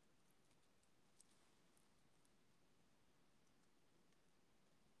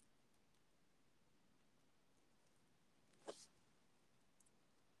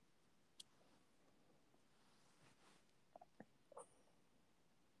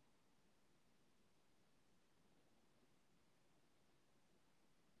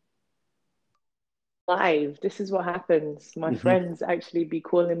 Live. This is what happens. My friends actually be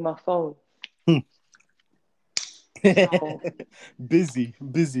calling my phone. So, busy.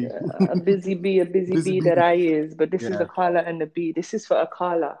 a busy bee that I is, but this is Akala and the bee. This is for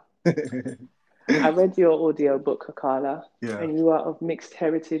Akala. I read your audio book, Akala, and you are of mixed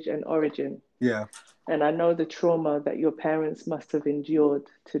heritage and origin. Yeah. And I know the trauma that your parents must have endured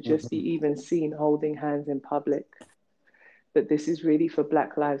to just be even seen holding hands in public. But this is really for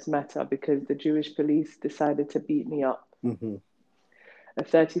Black Lives Matter because the Jewish police decided to beat me up. A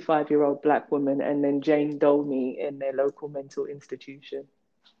 35-year-old Black woman, and then Jane Doe me in their local mental institution.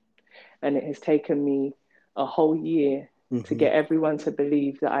 And it has taken me a whole year to get everyone to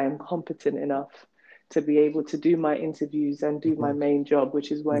believe that I am competent enough to be able to do my interviews and do my main job,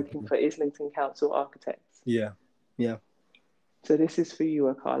 which is working for Islington Council Architects. Yeah. So this is for you,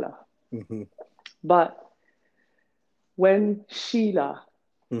 Akala. But when Sheila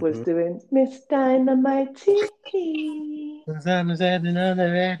was doing Miss Dynamite, I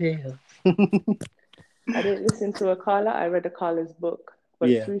didn't listen to Akala. I read Akala's book.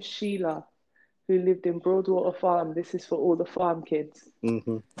 But through Sheila, who lived in Broadwater Farm, this is for all the farm kids.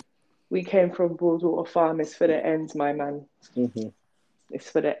 We came from Broadwater Farm. It's for the ends, my man. It's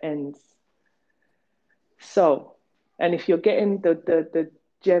for the ends. So, and if you're getting the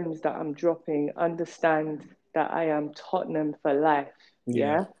gems that I'm dropping, understand that I am Tottenham for life.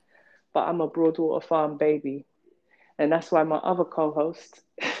 Yeah. But I'm a Broadwater Farm baby. And that's why my other co-host,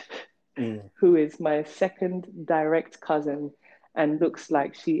 who is my second direct cousin and looks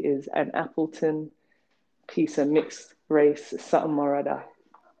like she is an Appleton piece of mixed race, something or other,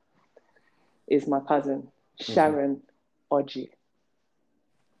 is my cousin, Sharon Oji.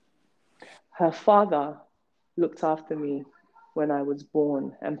 Her father looked after me when I was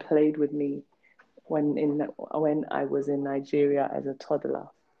born and played with me when I was in Nigeria as a toddler.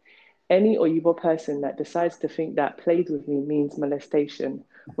 Any Oyibo person that decides to think that played with me means molestation,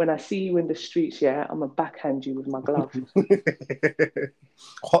 when I see you in the streets, I'm going to backhand you with my glove.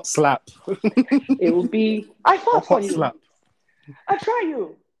 Hot slap. It will be, I fought hot on you. Slap. I try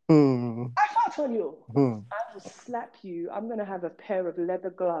you. I fought on you. I will slap you. I'm going to have a pair of leather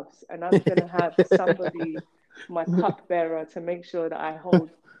gloves and I'm going to have somebody, my cupbearer, to make sure that I hold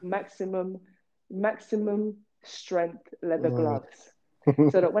maximum strength leather gloves.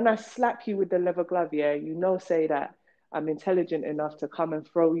 So that when I slap you with the leather glove, say that I'm intelligent enough to come and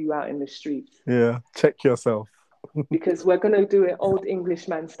throw you out in the streets. Yeah, check yourself. Because we're going to do it old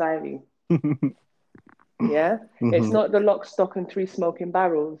Englishman styling. Yeah? It's not the lock, stock, and 3 smoking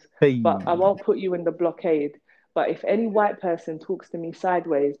barrels, but I won't put you in the blockade. But if any white person talks to me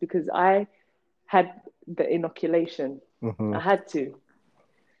sideways, because I had the inoculation, I had to.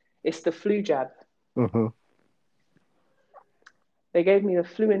 It's the flu jab. They gave me the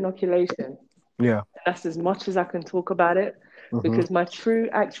flu inoculation. Yeah. That's as much as I can talk about it, because my true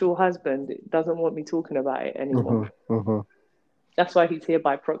actual husband doesn't want me talking about it anymore. That's why he's here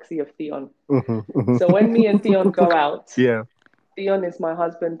by proxy of Theon. So when me and Theon go out, Theon is my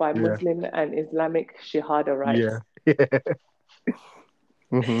husband by Muslim and Islamic Shahada rights.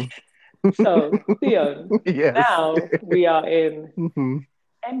 So, Theon, now we are in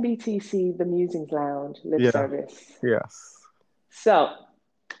MBTC, the Musings Lounge, lip service. Yes. So,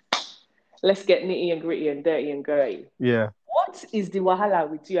 let's get nitty and gritty and dirty and gritty. Yeah. What is the wahala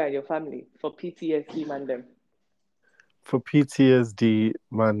with you and your family for PTSD, Mandem? For PTSD,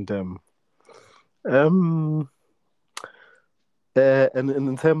 man, them. Um, and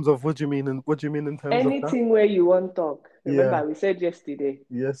in terms of what do you mean? What do you mean in terms of that? Anything where you want talk. Yeah, Remember, we said yesterday.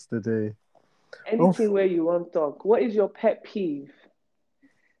 yesterday. Oh, Anything where you want talk. What is your pet peeve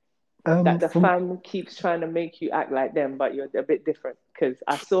that the from fam keeps trying to make you act like them, but you're a bit different? Because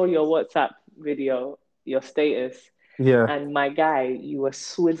I saw your WhatsApp video, your status, yeah. and my guy, you were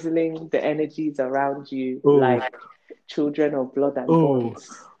swizzling the energies around you Oh, like children of blood and oh, bones.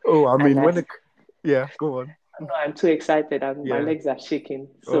 oh. I And mean, I when it, yeah, go on. know I'm too excited and my Yeah. legs are shaking.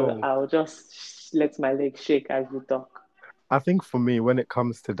 So Oh, I'll just let my legs shake as we talk. I think for me, when it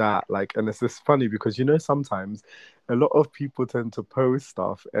comes to that, like, and it's just funny because sometimes a lot of people tend to post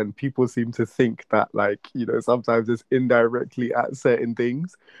stuff, and people seem to think that, like, sometimes it's indirectly at certain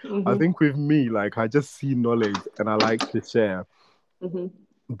things. I Mm-hmm, think with me, like, I just see knowledge and I like to share. mm-hmm,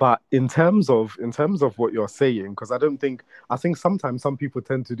 But in terms of what you're saying, because I think sometimes some people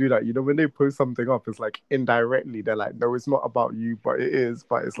tend to do that. When they post something up, it's like indirectly they're like, no, it's not about you, but it is,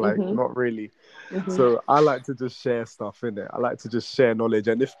 but it's like mm-hmm, not really. mm-hmm. So I like to just share stuff in it. I like to just share knowledge,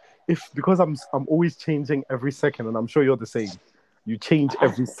 and if because I'm always changing every second, and I'm sure you're the same. You change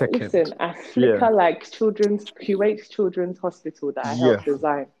every second. Listen, I Yeah, flicker like Kuwait Children's Hospital that I yeah, helped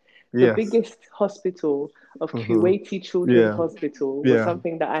design. The yes. biggest hospital of Mm-hmm. Kuwaiti Children's Yeah, Hospital was yeah,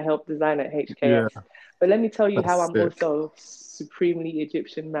 something that I helped design at yeah. HKS. But let me tell you how That's I'm sick. also supremely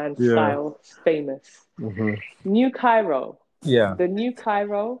Egyptian man Yeah. style famous. Mm-hmm. New Cairo. Yeah. The New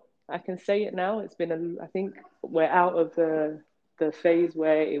Cairo, I can say it now. I think we're out of the phase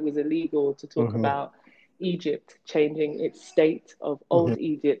where it was illegal to talk Mm-hmm. about Egypt changing its state of Mm-hmm. old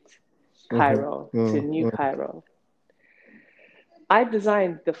Egypt, Mm-hmm. Cairo, to New Mm-hmm. Cairo. I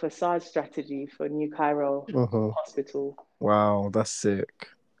designed the facade strategy for New Cairo Mm-hmm. Hospital. Wow, that's sick.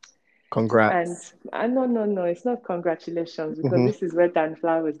 And Congrats. no, no, no, it's not congratulations because Mm-hmm. this is where Dan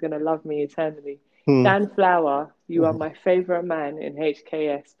Flower is going to love me eternally. Mm-hmm. Dan Flower, you are Mm-hmm. my favorite man in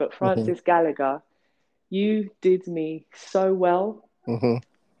HKS, but Mm-hmm. Francis Gallagher, you did me so well Mm-hmm.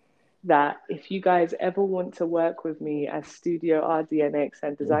 that if you guys ever want to work with me as Studio RDNX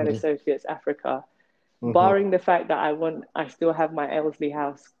and Design Mm-hmm. Associates Africa, Mm-hmm. barring the fact that I still have my Elsley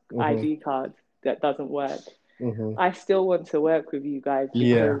House Mm-hmm. ID card that doesn't work, Mm-hmm. I still want to work with you guys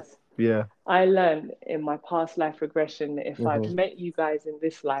Yeah. because Yeah. I learned in my past life regression that if I've Mm-hmm. met you guys in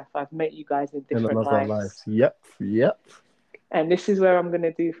this life, I've met you guys in In different another life. lives. Yep. Yep. And this is where I'm going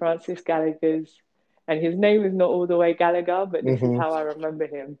to do Francis Gallagher's, and his name is not all the way Gallagher, but this is Mm-hmm. how I remember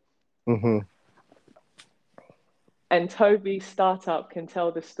him. Mm-hmm. And Toby Startup can tell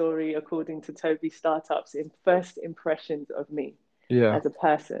the story according to Toby Startup's first impressions of me Yeah. as a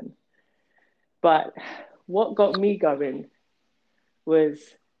person. But what got me going was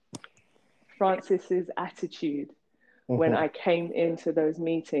Francis's attitude when Mm-hmm. I came into those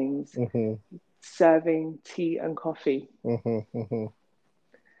meetings Mm-hmm. serving tea and coffee Mm-hmm. Mm-hmm.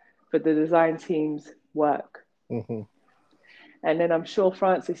 for the design team's work. Mm-hmm. And then I'm sure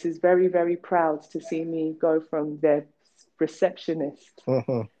Francis is very, very proud to see me go from their receptionist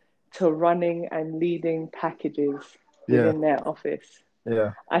Mm-hmm. to running and leading packages Yeah. within their office.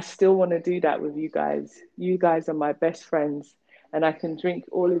 Yeah. I still want to do that with you guys. You guys are my best friends, and I can drink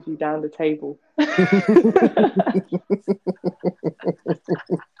all of you down the table.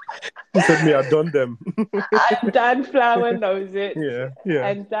 He said me, I done them. And Dan Flower knows it. Yeah. Yeah.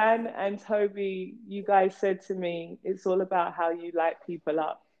 And Dan and Toby, you guys said to me, it's all about how you light people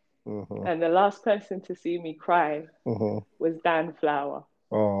up. Mm-hmm. And the last person to see me cry Mm-hmm. was Dan Flower.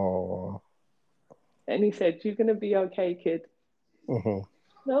 Oh. And he said, you're going to be okay, kid. Mm-hmm.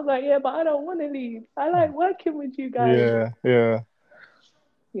 And I was like, yeah, but I don't want to leave. I like working with you guys, Yeah.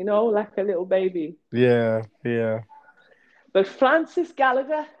 Yeah. like a little baby. Yeah. Yeah. But Francis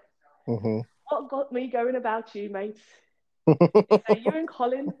Gallagher, Mm-hmm. what got me going about you, mates, is that you and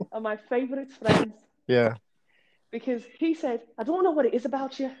Colin are my favourite friends Yeah. because he said, I don't know what it is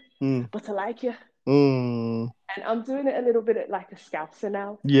about you, Mm. but I like you. Mm. And I'm doing it a little bit like a scouser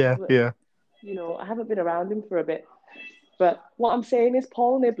now. Yeah. But, Yeah. I haven't been around him for a bit. But what I'm saying is,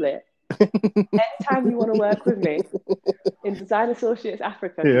 Paul Niblett, anytime you want to work with me in Design Associates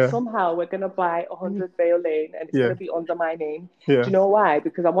Africa, because Yeah. somehow we're going to buy 100 Vale Lane and it's going Yeah. to be under my name. Yeah. Do you know why?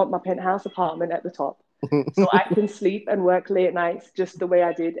 Because I want my penthouse apartment at the top. So I can sleep and work late nights just the way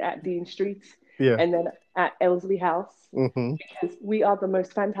I did at Dean Street Yeah. and then at Elsley House. Mm-hmm. Because we are the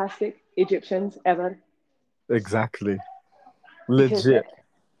most fantastic Egyptians ever. Exactly. Because Legit.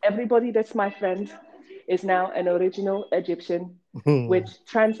 everybody that's my friend is now an original Egyptian, Hmm. which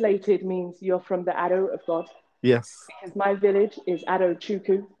translated means you're from the Ado of God. Yes. Because my village is Ado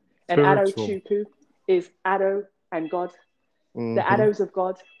Chuku, and Ado Spiritual. Chuku is Ado and God, the arrows of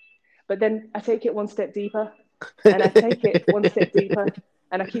God. But then I take it one step deeper, and I take it one step deeper,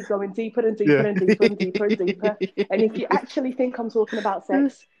 and I keep going deeper and deeper and deeper and deeper and deeper. And if you actually think I'm talking about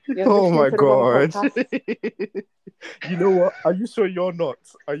sex, you're listening to the wrong podcast. You know what? Are you sure you're not?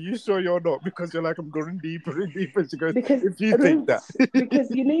 Are you sure you're not? Because you're like, I'm going deeper and deeper. She goes, Because if you think that. Because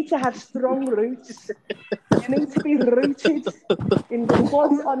you need to have strong roots. You need to be rooted in the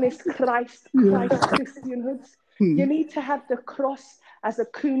God's honest Christ Christianhood. You need to have the cross as a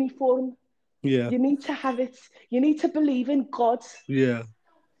cuneiform. Yeah. You need to have it. You need to believe in God. Yeah.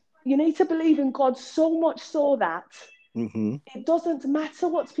 You need to believe in God so much so that it doesn't matter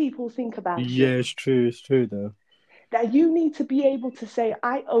what people think about you. Yeah, it's true though. That you need to be able to say,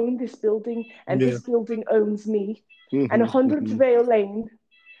 I own this building and this building owns me. And 100 Vale Lane,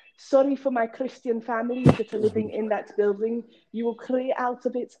 sorry for my Christian families that are living in that building, you will create out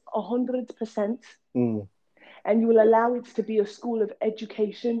of it 100%. And you will allow it to be a school of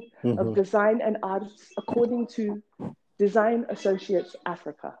education, of design and arts, according to Design Associates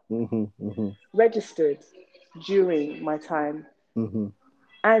Africa. Registered during my time,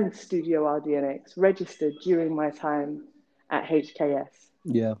 and Studio RDNX, registered during my time at HKS.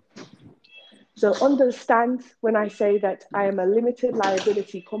 Yeah. So understand when I say that I am a limited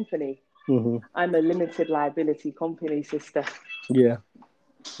liability company, I'm a limited liability company, sister. Yeah.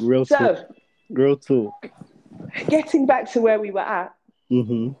 Real talk. Getting back to where we were at,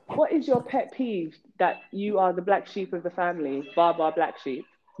 what is your pet peeve that you are the black sheep of the family, bar black sheep?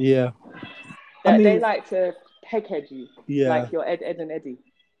 Yeah. That they like to peghead you, like you're Ed and Eddie.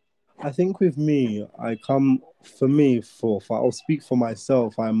 I think with me, I'll speak for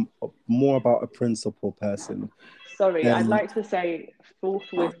myself. I'm more about a principle person. Sorry, I'd like to say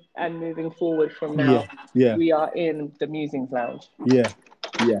forthwith and moving forward from now, we are in the Musings Lounge. Yeah,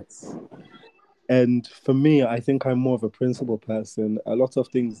 yes. And for me, I think I'm more of a principle person. A lot of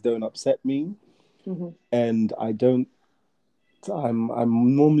things don't upset me, and I'm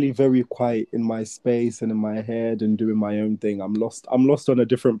normally very quiet in my space and in my head and doing my own thing. I'm lost on a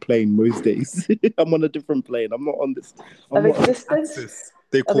different plane most days. I'm on a different plane. I'm not on this. Of existence?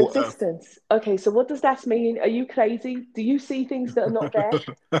 They call existence. Okay, so what does that mean? Are you crazy? Do you see things that are not there?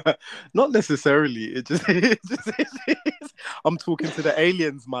 Not necessarily. It just I'm talking to the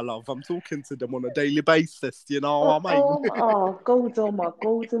aliens, my love. I'm talking to them on a daily basis. You know what I mean?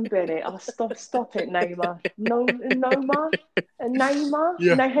 Golden Bennett. Oh, stop it, Neymar. Neymar?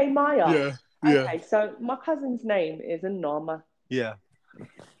 Nehemiah. Okay, so my cousin's name is Noma. Yeah.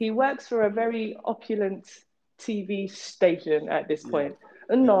 He works for a very opulent TV station at this point.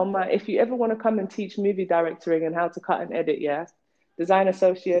 Noma, if you ever want to come and teach movie directing and how to cut and edit, Design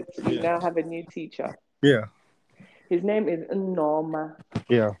Associates, we now have a new teacher. Yeah. His name is Noma.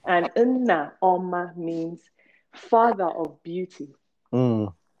 Yeah. And Noma means father of beauty.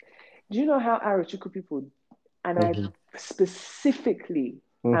 Do you know how Arochukwu people, and I specifically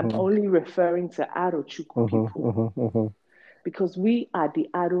am only referring to Arochukwu people, because we are the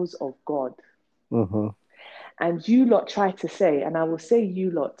arrows of God. And you lot try to say, and I will say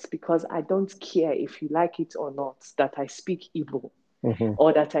you lot because I don't care if you like it or not, that I speak Igbo,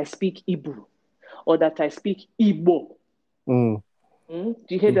 or that I speak Igbo, or that I speak Igbo. Do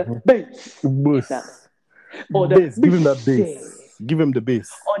you hear the bass? Or the bass. Give him that bass. Give him the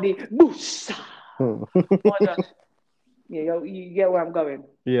bass. Or the busa. You get where I'm going.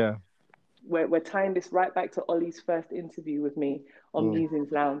 Yeah. We're tying this right back to Ollie's first interview with me on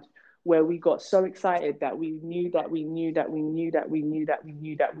Musings Lounge, where we got so excited that we knew that we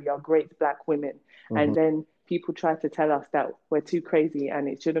are great black women. And then people try to tell us that we're too crazy and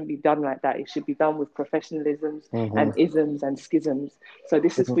it shouldn't be done like that. It should be done with professionalisms and isms and schisms. So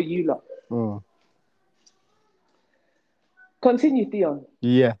this is for you lot. Continue, Theon.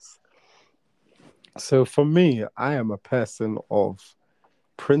 Yes. So for me, I am a person of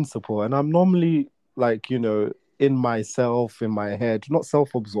principle, and I'm normally in myself, in my head, not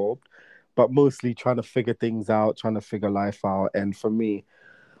self-absorbed, but mostly trying to figure things out, trying to figure life out. And for me,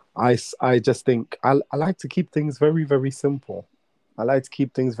 I just think I like to keep things very, very simple. I like to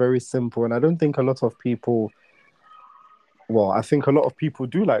keep things very simple, and I don't think a lot of people. Well, I think a lot of people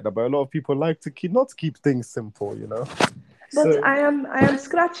do like that, but a lot of people like to keep things simple, But so, I am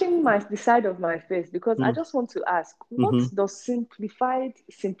scratching the side of my face because I just want to ask, what does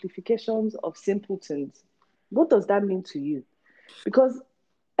simplifications of simpletons, what does that mean to you? Because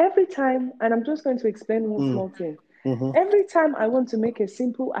every time, and I'm just going to explain one small thing, every time I want to make a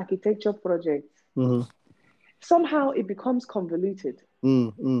simple architecture project, somehow it becomes convoluted.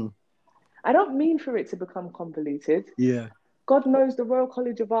 I don't mean for it to become convoluted. Yeah. God knows the Royal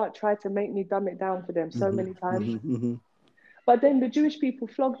College of Art tried to make me dumb it down for them so many times. But then the Jewish people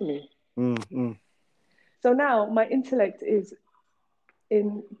flogged me. So now my intellect is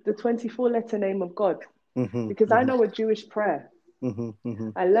in the 24-letter name of God, because I know a Jewish prayer.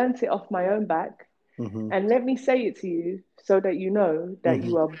 I learned it off my own back. And let me say it to you so that you know that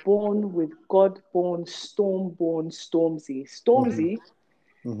you are born with God-born, storm-born Stormzy.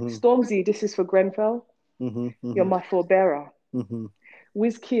 Stormzy, this is for Grenfell. You're my forebearer.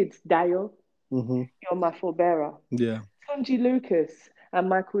 Wizkid, Dayo, you're my forebearer. Yeah. Tunji Lucas and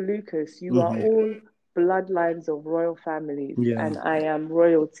Michael Lucas, you are all bloodlines of royal families, and I am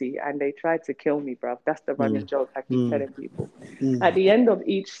royalty, and they tried to kill me, bruv. That's the running joke I keep telling people. At the end of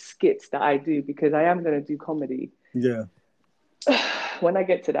each skit that I do, because I am going to do comedy, when I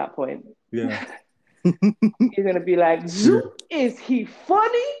get to that point, you're going to be like, Zoop, is he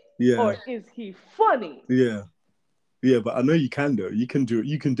funny or is he funny? Yeah, but I know you can though. You can do it.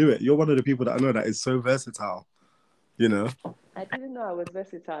 You can do it. You're one of the people that I know that is so versatile. You know. I didn't know I was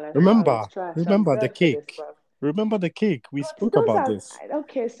versatile. Remember the cake. Remember the cake. We spoke about this.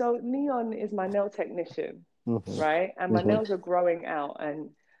 Okay, so Neon is my nail technician, right? And my nails are growing out,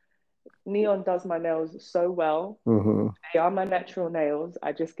 and Neon does my nails so well. They are my natural nails.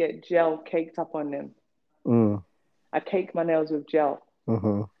 I just get gel caked up on them. I cake my nails with gel.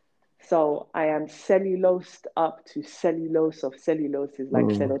 So I am cellulosed up to cellulose of celluloses, like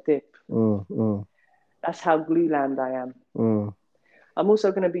sellotape. That's how gluland I am. I'm also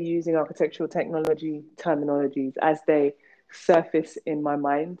going to be using architectural technology terminologies as they surface in my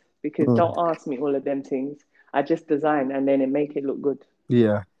mind, because don't ask me all of them things. I just design and then it make it look good.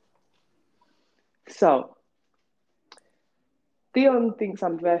 Yeah. So Theon thinks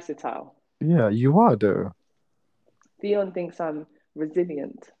I'm versatile. Yeah, you are though. Theon thinks I'm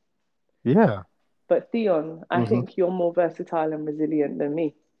resilient. Yeah. But Theon, I think you're more versatile and resilient than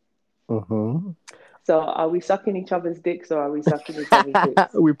me. So are we sucking each other's dicks, or are we sucking each other's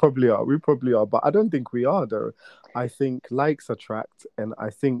dicks? We probably are. But I don't think we are though. I think likes attract, and I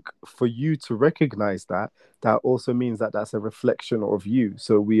think for you to recognize that also means that that's a reflection of you.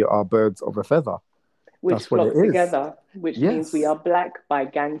 So we are birds of a feather. Which flock together, which means we are black by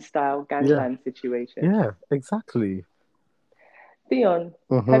gangland situation. Yeah, exactly. Theon,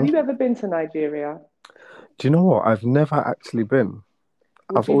 have you ever been to Nigeria? Do you know what? I've never actually been.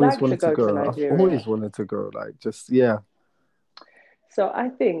 I've always wanted to go. I've always wanted to go. So I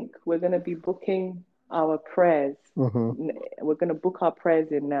think we're going to be booking our prayers. We're going to book our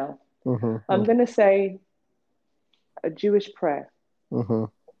prayers in now. I'm going to say a Jewish prayer.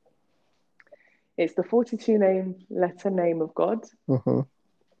 It's the 42-letter name of God.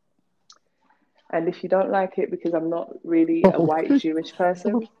 And if you don't like it because I'm not really a white Jewish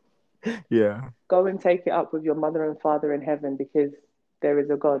person, go and take it up with your mother and father in heaven, because there is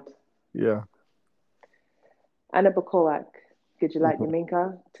a God. Yeah. Anabakoak, Gijilat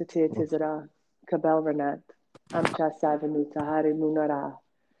Yaminka, Tatir Tizara, Kabel Renat, Amcha Savanu Tahari Munara,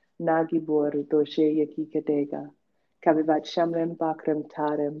 Nagibor Doshe Yaki Kadega, Kavivat Shamrem Bakrem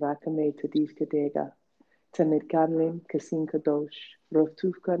Tarem Rakame Tadif Kadega, Tamid Kamlim Kasin Kadosh,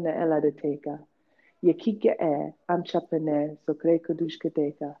 Rotufka Na Eladeteka, Yakika E, Amchapene, Sokre Kadush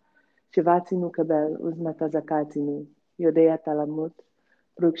Kadeka, Shivatinu Kabel Uzmata Zakatinu, Yodea Talamut,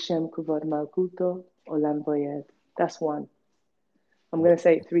 Brukshem Kuvod Malkuto, Olam Boyed. That's one. I'm going to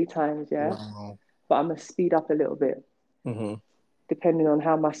say it 3 times, yeah? Wow. But I'm going to speed up a little bit, depending on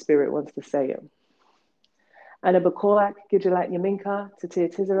how my spirit wants to say it. Anabakoak, Gijilat Yaminka, Tatir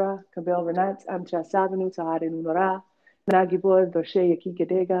Tizara, Kabel Renat, Amcha Savanu, Tahari Nunara, Nagibor, Doshe Yaki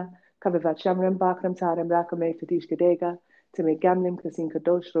Kadega, Kavivat Shamrem Bakrem Tarem Rakame Fadish Kadega, Tame Gamlim Kasin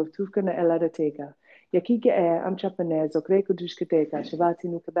Kadosh, Rotufka Na Eladeteka. Yakike e amchapane zokreko dushketeka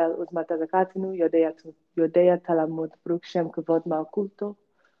shivatinu kabel uzmatazakatinu yodea talamut brukshem kavod malkuto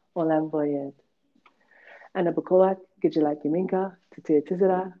olam voyed. Anabakoat gijilat yaminka tatir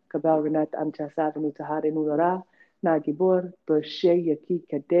tizera kabel renat amchasavinu tahare nunora nagibor doshe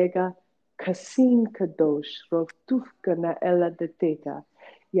yakike dega kasin kadosh rotufka na eladeteka.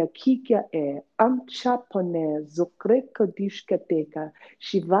 Yakika e amchapone zokreko dishkateka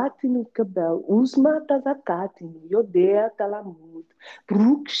shivatinu kabel uzmata zakatinu yodea talamud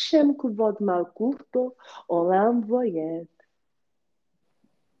brukshem kuvod malkuto olam voyed.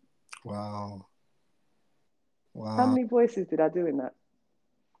 Wow. How many voices did I do in that?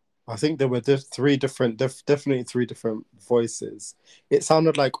 I think there were definitely 3 different voices. It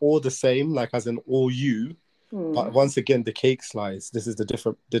sounded like all the same, like as in all you. But once again, the cake slice. This is the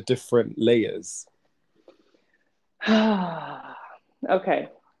different layers. Okay.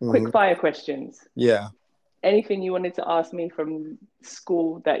 Quick fire questions. Yeah. anything you wanted to ask me from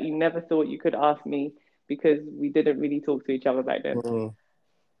school that you never thought you could ask me because we didn't really talk to each other back then.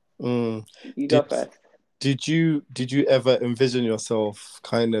 You go Did first. did you ever envision yourself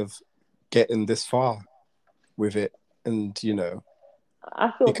kind of getting this far with it? And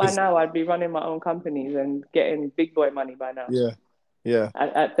I thought by because now I'd be running my own companies and getting big boy money by now. yeah.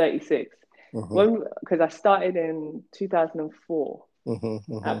 At 36. Because I started in 2004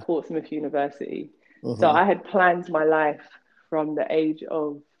 at Portsmouth University. So I had planned my life from the age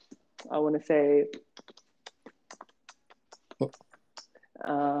of, I want to say,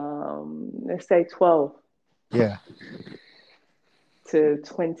 let's say 12 to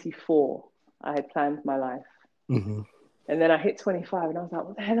 24. I had planned my life. And then I hit 25 and I was like,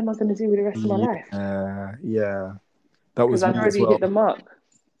 what the hell am I going to do with the rest of my life? Yeah. That was because I'd already hit the mark.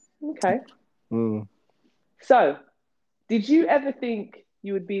 Okay. So, did you ever think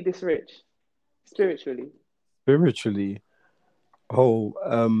you would be this rich spiritually? Spiritually? Oh,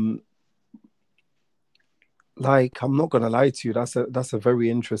 like, I'm not gonna lie to you. That's a very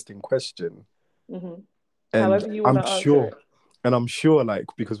interesting question. And However you want to answer it. And I'm sure, like,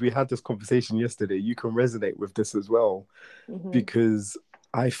 because we had this conversation yesterday, you can resonate with this as well. Because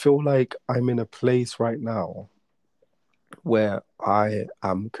I feel like I'm in a place right now where I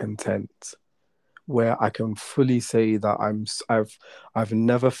am content, where I can fully say that I've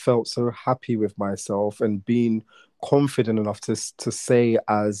never felt so happy with myself and been confident enough to say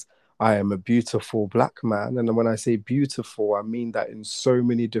as I am a beautiful black man. And when I say beautiful, I mean that in so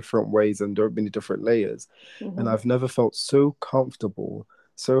many different ways and so many different layers. And I've never felt so comfortable,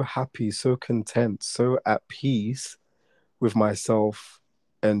 so happy, so content, so at peace with myself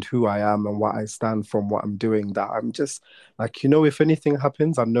and who I am and what I stand for and what I'm doing, that I'm just like, if anything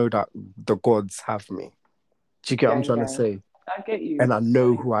happens, I know that the gods have me. Do you get what I'm trying to say? I get you. And I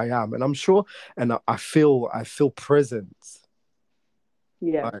know who I am. And I'm sure, and I feel present.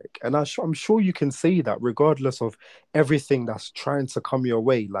 Yeah. Like, and I'm sure you can see that regardless of everything that's trying to come your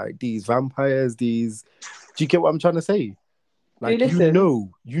way, like these vampires, do you get what I'm trying to say? Like, hey, listen,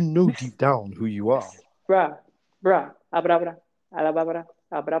 you know deep down who you are. Bruh, abra, alababra,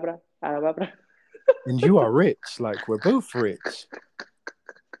 abrabra, alababra. And you are rich. Like, we're both rich.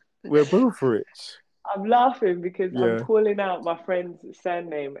 We're both rich. I'm laughing because I'm calling out my friend's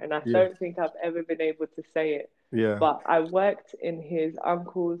surname and I don't think I've ever been able to say it. Yeah. But I worked in his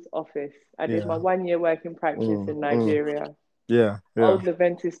uncle's office. I did my 1 year working practice in Nigeria. Yeah. Old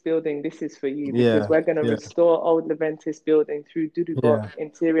Leventis building, this is for you because we're going to restore Old Leventis building through Dudubok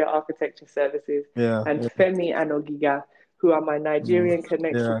Interior Architecture Services and Femi Anogiga, who are my Nigerian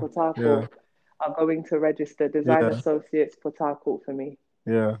connects to Port Harcourt, are going to register Design Associates Port Harcourt for me.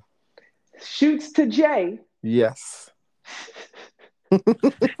 Yeah. Shoots to Jay. Yes.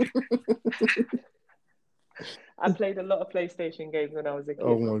 I played a lot of PlayStation games when I was a kid.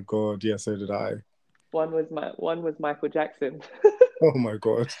 Oh my God, yeah, so did I. One was Michael Jackson. Oh my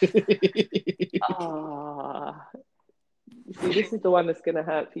God. See, this is the one that's gonna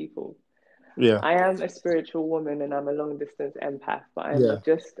hurt people. Yeah. I am a spiritual woman and I'm a long distance empath, but I'm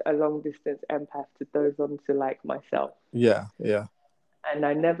just a long distance empath to those on to like myself. Yeah. And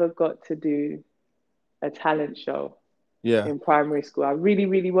I never got to do a talent show in primary school. I really,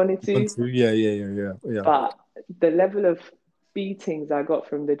 really wanted to. Yeah. But the level of beatings I got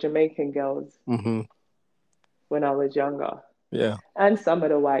from the Jamaican girls when I was younger. Yeah. And some of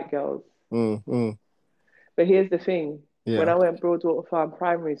the white girls. But here's the thing. When I went Broadwater Farm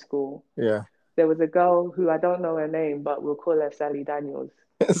Primary School, there was a girl who I don't know her name, but we'll call her Sally Daniels.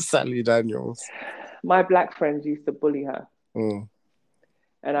 Sally Daniels. My black friends used to bully her.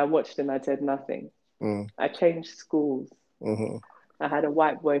 And I watched and I said nothing. I changed schools. I had a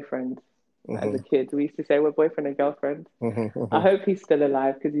white boyfriend as a kid. We used to say we're boyfriend and girlfriend. I hope he's still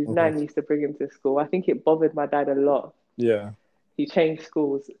alive because his nan used to bring him to school. I think it bothered my dad a lot. Yeah. He changed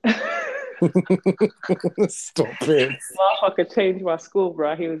schools. Stop it. Motherfucker changed my school,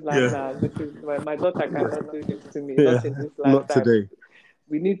 bro. He was like, nah, this is my daughter cannot do this to me. Not in this lifetime. Not today.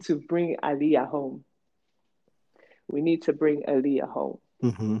 We need to bring Aliyah home. We need to bring Aliyah home.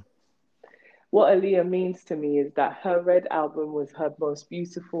 What Aliyah means to me is that her Red album was her most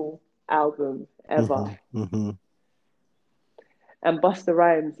beautiful album ever. And Busta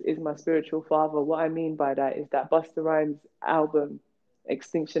Rhymes is my spiritual father. What I mean by that is that Busta Rhymes' album,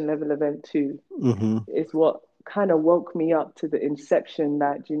 Extinction Level Event 2, is what kind of woke me up to the inception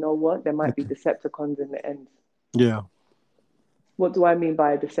that, you know what, there might be Decepticons in the end. Yeah. What do I mean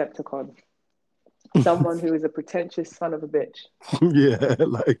by a Decepticon? Someone who is a pretentious son of a bitch. Yeah,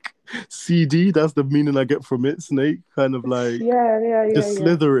 like CD, that's the meaning I get from it. Snake, kind of like just Yeah.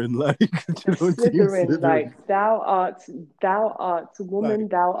 slithering, like you know, team Slithering, slithering. like thou art, woman, Like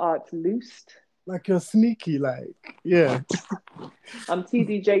thou art loosed. you're sneaky, like yeah. I'm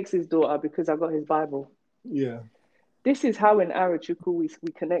TD Jakes' daughter because I got his Bible. Yeah. This is how in Arachuku we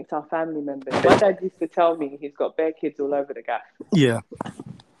connect our family members. My dad used to tell me he's got bare kids all over the gaff. Yeah.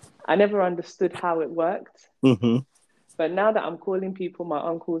 I never understood how it worked. Mm-hmm. But now that I'm calling people my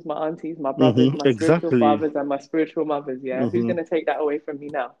uncles, my aunties, my brothers, Mm-hmm. my spiritual Exactly. fathers, and my spiritual mothers, yeah, who's Mm-hmm. going to take that away from me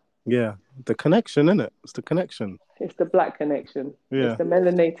now? Yeah. The connection, innit? It's the connection. It's the black connection. It's Yeah. the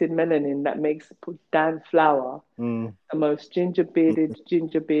melanated melanin that makes Dan Flower Mm. the most ginger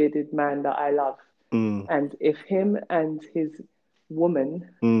bearded man that I love. Mm. And if him and his woman,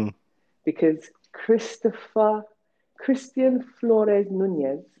 Mm. because Christian Flores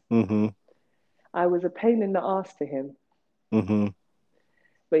Nunez, Mm-hmm. I was a pain in the ass to him, Mm-hmm.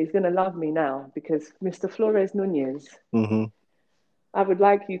 but he's going to love me now because Mr. Flores Nunez, Mm-hmm. I would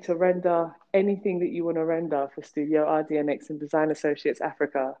like you to render anything that you want to render for Studio RDNX and Design Associates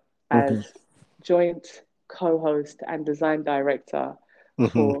Africa Mm-hmm. as joint co-host and design director Mm-hmm.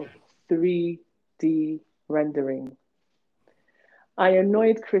 for 3D rendering. I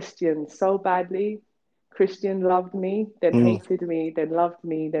annoyed Christian so badly. Christian loved me, then Mm. hated me, then loved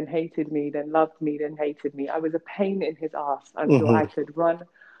me, then hated me, then loved me, then hated me. I was a pain in his ass until Mm-hmm. I could run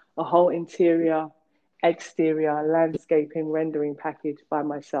a whole interior, exterior, landscaping rendering package by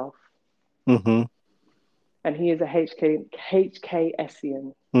myself. Mm-hmm. And he is a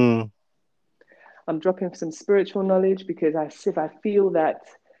HKSian. Mm. I'm dropping some spiritual knowledge because I feel that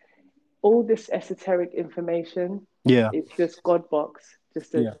all this esoteric information Yeah. is just God box,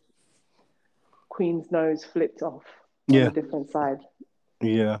 just a Yeah. queen's nose flipped off on a Yeah. different side.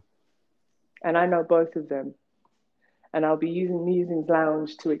 Yeah. And I know both of them. And I'll be using Musings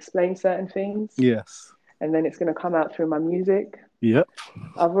Lounge to explain certain things. Yes. And then it's going to come out through my music. Yep.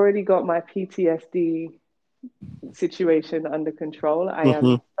 I've already got my PTSD situation under control. I Mm-hmm.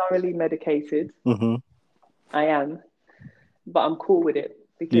 am thoroughly medicated. Mm-hmm. I am. But I'm cool with it Yeah.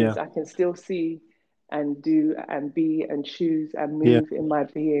 because I can still see and do and be and choose and Yeah. move in my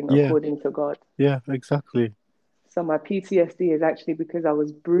being Yeah. according to God. Yeah. Exactly. So my PTSD is actually because I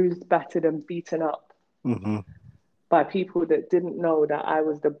was bruised, battered, and beaten up Mm-hmm. by people that didn't know that I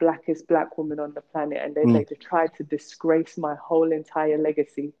was the blackest black woman on the planet, and Mm. they tried to disgrace my whole entire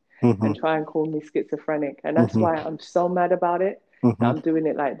legacy Mm-hmm. and try and call me schizophrenic. And that's Mm-hmm. why I'm so mad about it that Mm-hmm. I'm doing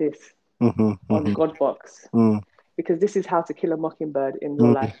it like this Mm-hmm. on Mm-hmm. Godbox. Mm. Because this is how to kill a mockingbird in real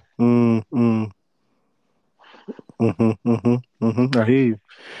Mm. life. Mm. Mm. Mm-hmm. Mm-hmm. Mm-hmm. I hear you.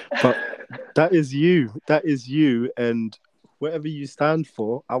 But that is you. That is you. And whatever you stand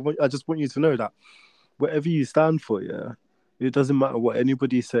for, I just want you to know that whatever you stand for, yeah, it doesn't matter what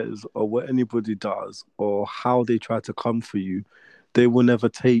anybody says or what anybody does or how they try to come for you, they will never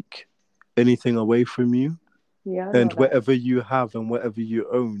take anything away from you. Yeah, I know And that. whatever you have and whatever you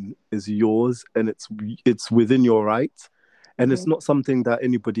own is yours, and it's within your right, and it's Mm-hmm. not something that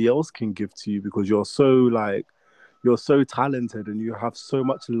anybody else can give to you because you're so talented and you have so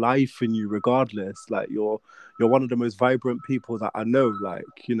much life in you regardless. Like you're one of the most vibrant people that I know,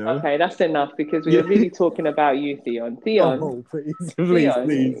 like, you know. Okay, that's enough because we Yeah. are really talking about you, Theon. Oh, please, please, Theon,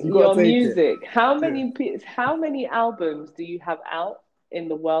 please. You gotta your take it. music. Yeah. How many albums do you have out in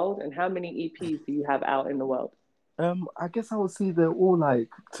the world, and how many EPs do you have out in the world? I guess I would say they're all like,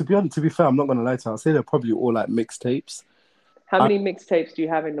 to be honest, to be fair, I'm not gonna lie to you, I'll say they're probably all like mixtapes. How I many mixtapes do you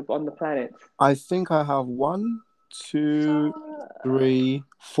have on the planet? I think I have one, two, three,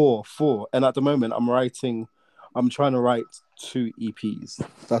 four. And at the moment I'm trying to write two EPs.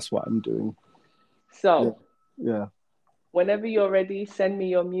 That's what I'm doing. Yeah. So, Yeah. whenever you're ready, send me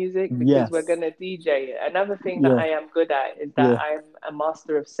your music because we're Yes. gonna DJ it. Another thing that Yeah. I am good at is that Yeah. I'm a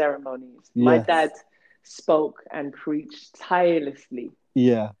master of ceremonies. My dad Yes. spoke and preached tirelessly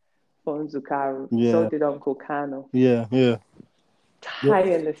Yeah. for Nzukaru. So Yeah. did Uncle Kano. Yeah. Yeah. Yeah.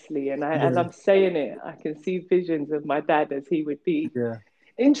 Tirelessly. And as Yeah. I'm saying it, I can see visions of my dad as he would be Yeah.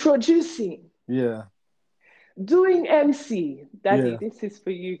 introducing, Yeah. doing MC. Daddy, Yeah. this is for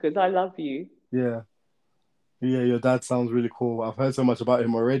you because I love you. Yeah. Yeah. Your dad sounds really cool. I've heard so much about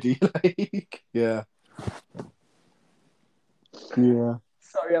him already. Like, yeah. Yeah.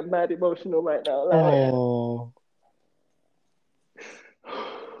 Sorry, I'm mad emotional right now. Oh.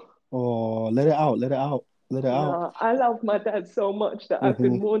 Oh. Let it out. Let it out. Let it out. No, I love my dad so much that I've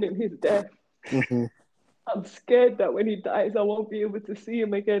been Mm-hmm. mourning his death. Mm-hmm. I'm scared that when he dies, I won't be able to see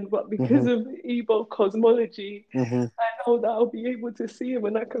him again. But because of Igbo cosmology, I know that I'll be able to see him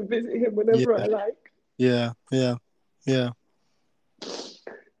and I can visit him whenever I like. Yeah.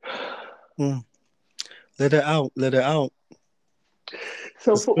 Let it out. Let it out.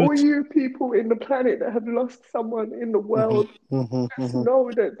 So for all you people in the planet that have lost someone in the world, just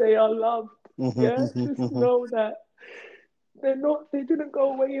know that they are loved. Just know that they didn't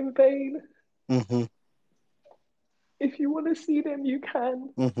go away in vain. If you want to see them, you can.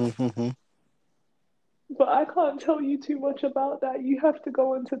 But I can't tell you too much about that. You have to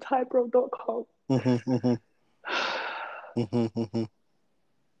go onto tybro.com.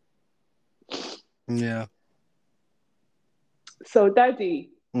 Yeah. So, Daddy,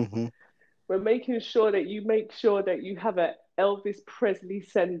 we're making sure that you make sure that you have a Elvis Presley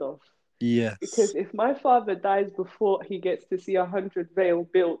send-off. Yes. Because if my father dies before he gets to see 100 Veil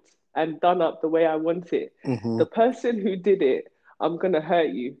built and done up the way I want it, the person who did it, I'm going to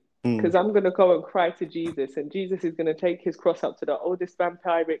hurt you. Because I'm going to go and cry to Jesus, and Jesus is going to take his cross up to the oldest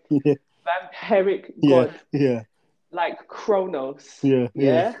vampiric god, like Kronos. Yeah.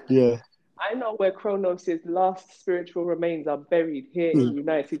 I know where Kronos' last spiritual remains are buried here in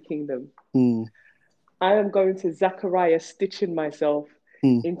United Kingdom. I am going to Zachariah stitching myself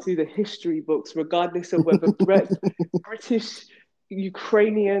into the history books, regardless of whether British,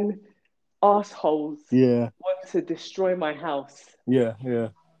 Ukrainian assholes want to destroy my house.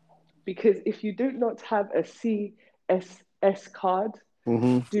 Because if you do not have a CSS card,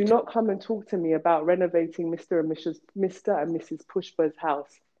 do not come and talk to me about renovating Mr. and Mrs. Pushpa's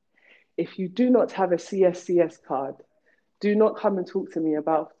house. If you do not have a CSCS card, do not come and talk to me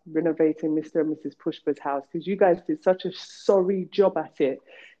about renovating Mr. and Mrs. Pushpa's house, because you guys did such a sorry job at it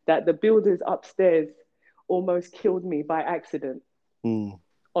that the builders upstairs almost killed me by accident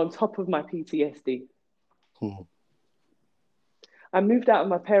on top of my PTSD. I moved out of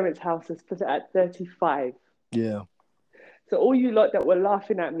my parents' house at 35. Yeah. So all you lot that were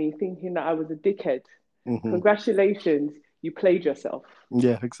laughing at me thinking that I was a dickhead, congratulations, you played yourself.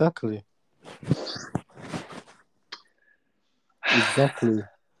 Yeah, exactly. Exactly.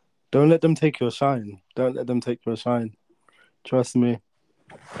 Don't let them take your shine. Don't let them take your shine. Trust me.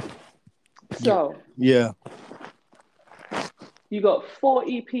 So yeah, you got 4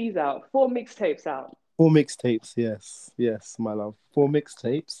 EPs out, 4 mixtapes out. 4 mixtapes. Yes, my love. 4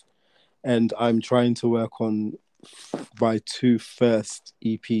 mixtapes, and I'm trying to work on my 2 first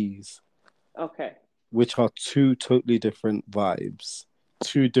EPs. Okay. Which are 2 totally different vibes,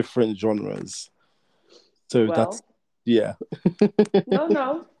 2 different genres. So that's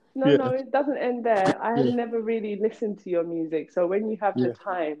No, it doesn't end there. I have never really listened to your music. So when you have the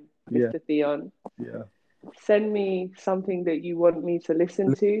time, Mr. Theon, send me something that you want me to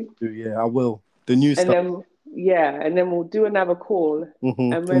listen to. Yeah, I will. The new stuff. And then we'll do another call,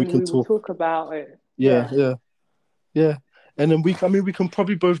 and then we will talk about it. Yeah. And then we can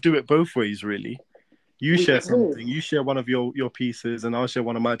probably both do it both ways, really. You share something, you share one of your pieces, and I'll share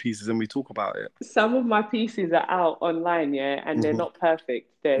one of my pieces, and we talk about it. Some of my pieces are out online, and they're not perfect.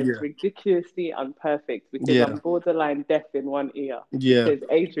 They're ridiculously imperfect because I'm borderline deaf in one ear. Yeah. Because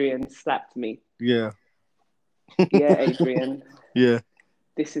Adrian slapped me. Yeah. Yeah, Adrian. Yeah.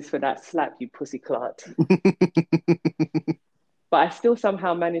 This is for that slap, you pussy clot. But I still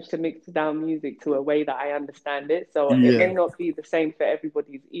somehow managed to mix down music to a way that I understand it. So it may not be the same for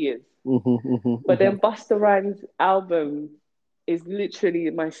everybody's ears. But then Busta Rhymes' album is literally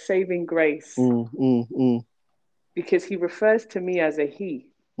my saving grace. Because he refers to me as a he.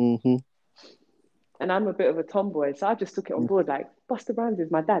 And I'm a bit of a tomboy, so I just took it on board like, Busta Rhymes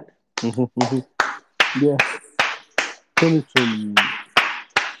is my dad. Yeah. Finishing.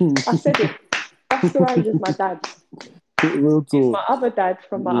 I said it. Busta Rhymes is my dad. He's my other dad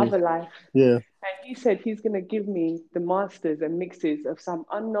from my other life. Yeah. And he said he's going to give me the masters and mixes of some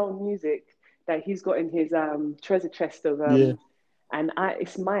unknown music that he's got in his treasure chest of... And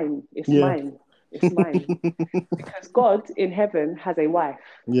it's mine. It's mine. It's mine. Because God in heaven has a wife.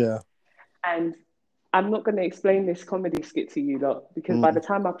 Yeah. And I'm not going to explain this comedy skit to you lot, because by the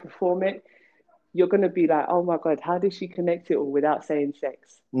time I perform it, you're going to be like, oh my God, how did she connect it all without saying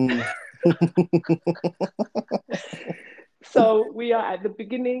sex? So we are at the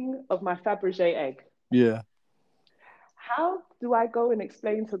beginning of my Fabergé egg. Yeah. How do I go and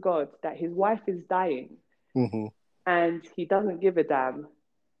explain to God that his wife is dying and he doesn't give a damn,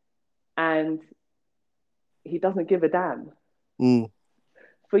 and he doesn't give a damn?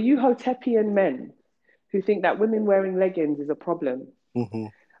 For you Hotepian men who think that women wearing leggings is a problem,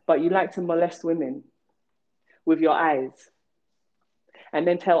 but you like to molest women with your eyes and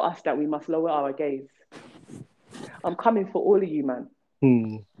then tell us that we must lower our gaze. I'm coming for all of you, man.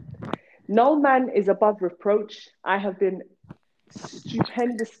 Mm. No man is above reproach. I have been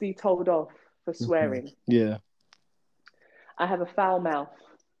stupendously told off for swearing. Yeah. I have a foul mouth,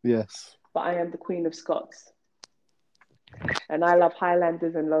 Yes. but I am the Queen of Scots. And I love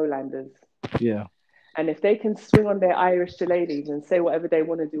Highlanders and Lowlanders. Yeah. And if they can swing on their Irish shillelaghs and say whatever they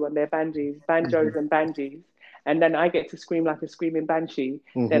want to do on their banjos and banjees, and then I get to scream like a screaming banshee,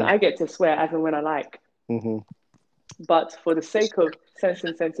 then I get to swear as and when I like. But for the sake of Sense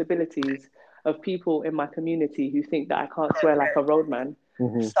and Sensibilities of people in my community who think that I can't swear like a roadman,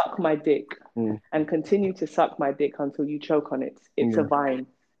 suck my dick and continue to suck my dick until you choke on it. It's a vine.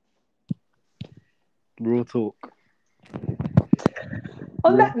 Real talk.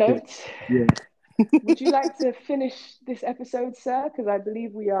 On that note, would you like to finish this episode, sir? Because I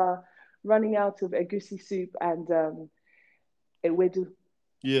believe we are running out of egusi soup and ewedu.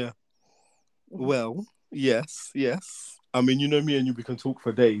 Yeah. Well, yes. I mean, you know me and you, we can talk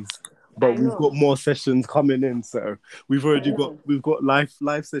for days, but we've got more sessions coming in. So we've got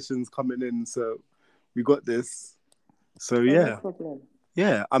live sessions coming in. So we got this. So No problem.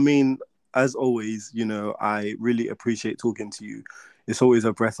 Yeah. I mean, as always, you know, I really appreciate talking to you. It's always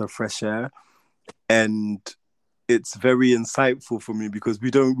a breath of fresh air, and it's very insightful for me because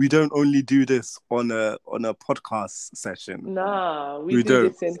we don't only do this on a podcast session. Nah, we do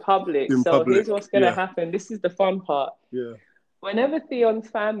this in public. Here's what's gonna happen. This is the fun part. Yeah. Whenever Theon's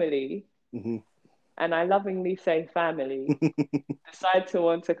family, and I lovingly say family, decide to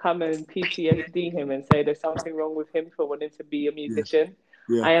want to come and PTSD him and say there's something wrong with him for wanting to be a musician.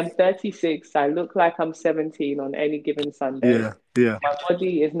 Yeah. I am 36. I look like I'm 17 on any given Sunday. Yeah. My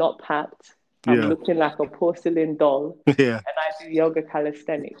body is not packed. I'm looking like a porcelain doll. Yeah. And I do yoga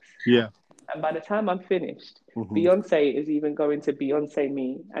calisthenics. Yeah. And by the time I'm finished, Beyonce is even going to Beyonce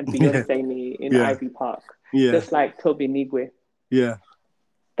me and Beyonce me in Ivy Park. Yeah. Just like Toby Nigwe. Yeah.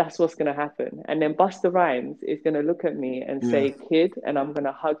 That's what's going to happen. And then Busta Rhymes is going to look at me and say, kid, and I'm going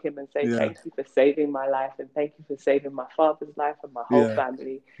to hug him and say, thank you for saving my life and thank you for saving my father's life and my whole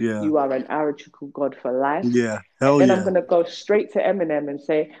family. Yeah. You are an Arachuku God for life. Yeah. And then I'm going to go straight to Eminem and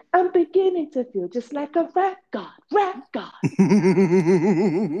say, I'm beginning to feel just like a rap god.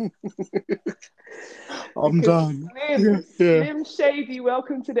 I'm done. Slim Shady,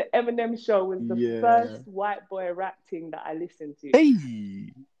 welcome to the Eminem show, was the first white boy rap thing that I listened to.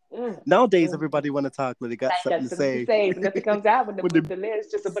 Hey! Nowadays, everybody want to talk, but they got something to say. When nothing comes out, when the lyrics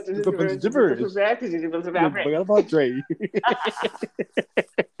just a bunch of gibberish. Forget about Dre.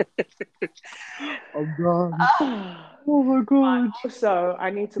 I'm done. Oh my god. Also, I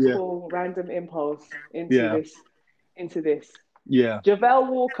need to pull random impulse into this. Yeah. Javelle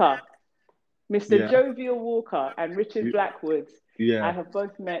Walker, Mr. Jovial Walker, and Richard Blackwood. Yeah. I have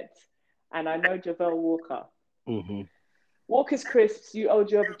both met, and I know Javelle Walker. Walker's Crisps, you owe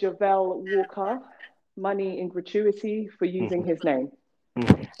Javelle Walker money in gratuity for using his name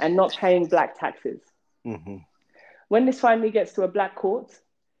and not paying black taxes. When this finally gets to a black court,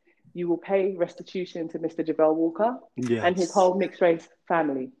 you will pay restitution to Mr. Javelle Walker and his whole mixed race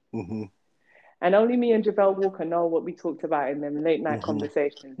family. And only me and Javelle Walker know what we talked about in them late night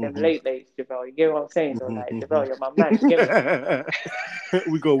conversations, them late, Javelle. You get what I'm saying? Though, like, Javelle, you're my man. You get it?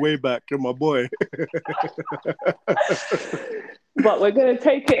 We go way back. You're my boy. But we're going to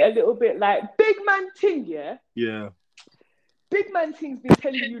take it a little bit like big man ting, yeah? Yeah. Big man ting's been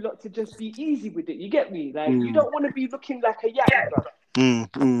telling you lot to just be easy with it. You get me? Like, you don't want to be looking like a yak, bro.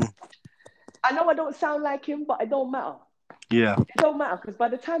 I know I don't sound like him, but it don't matter. Yeah. It don't matter, because by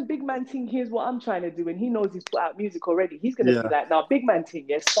the time Big Man Ting hears what I'm trying to do and he knows he's put out music already, he's going to be like, now, Big Man Ting,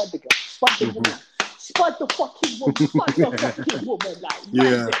 spud the girl, spud the woman, spud the fucking woman, spud the fucking woman, like,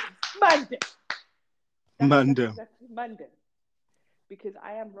 man them. Because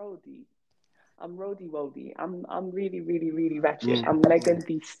I am roadie. I'm roadie. I'm really, really, really ratchet. I'm Megan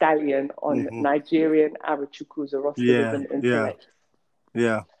Thee Stallion on Nigerian Arachuku Zoroastrianism intellect.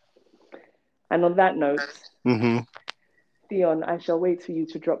 Yeah. And on that note, Theon, I shall wait for you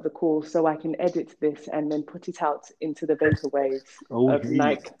to drop the call so I can edit this and then put it out into the vapor waves of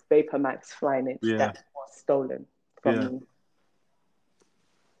Nike Vapor Max Flyknit that was stolen from me.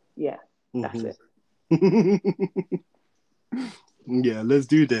 Yeah, that's it. Yeah, let's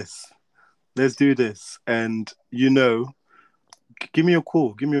do this. And, you know, give me a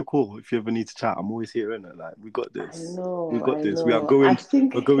call if you ever need to chat. I'm always here, innit? Like, we got this. We got this. We are going.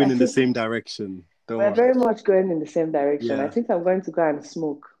 We're going in the same direction. We're very much going in the same direction. Yeah. I think I'm going to go and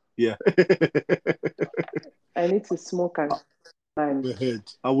smoke. Yeah. I need to smoke and mind.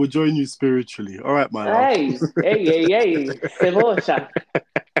 I will join you spiritually. All right, my love. Hey.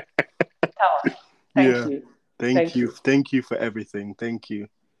 Thank you. Thank you. Thank you for everything. Thank you.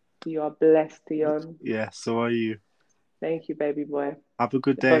 You are blessed, Dion. Yeah, so are you. Thank you, baby boy. Have a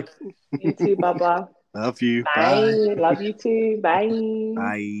good day. You too, Baba. Love you. Bye. Love you too. Bye.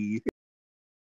 Bye.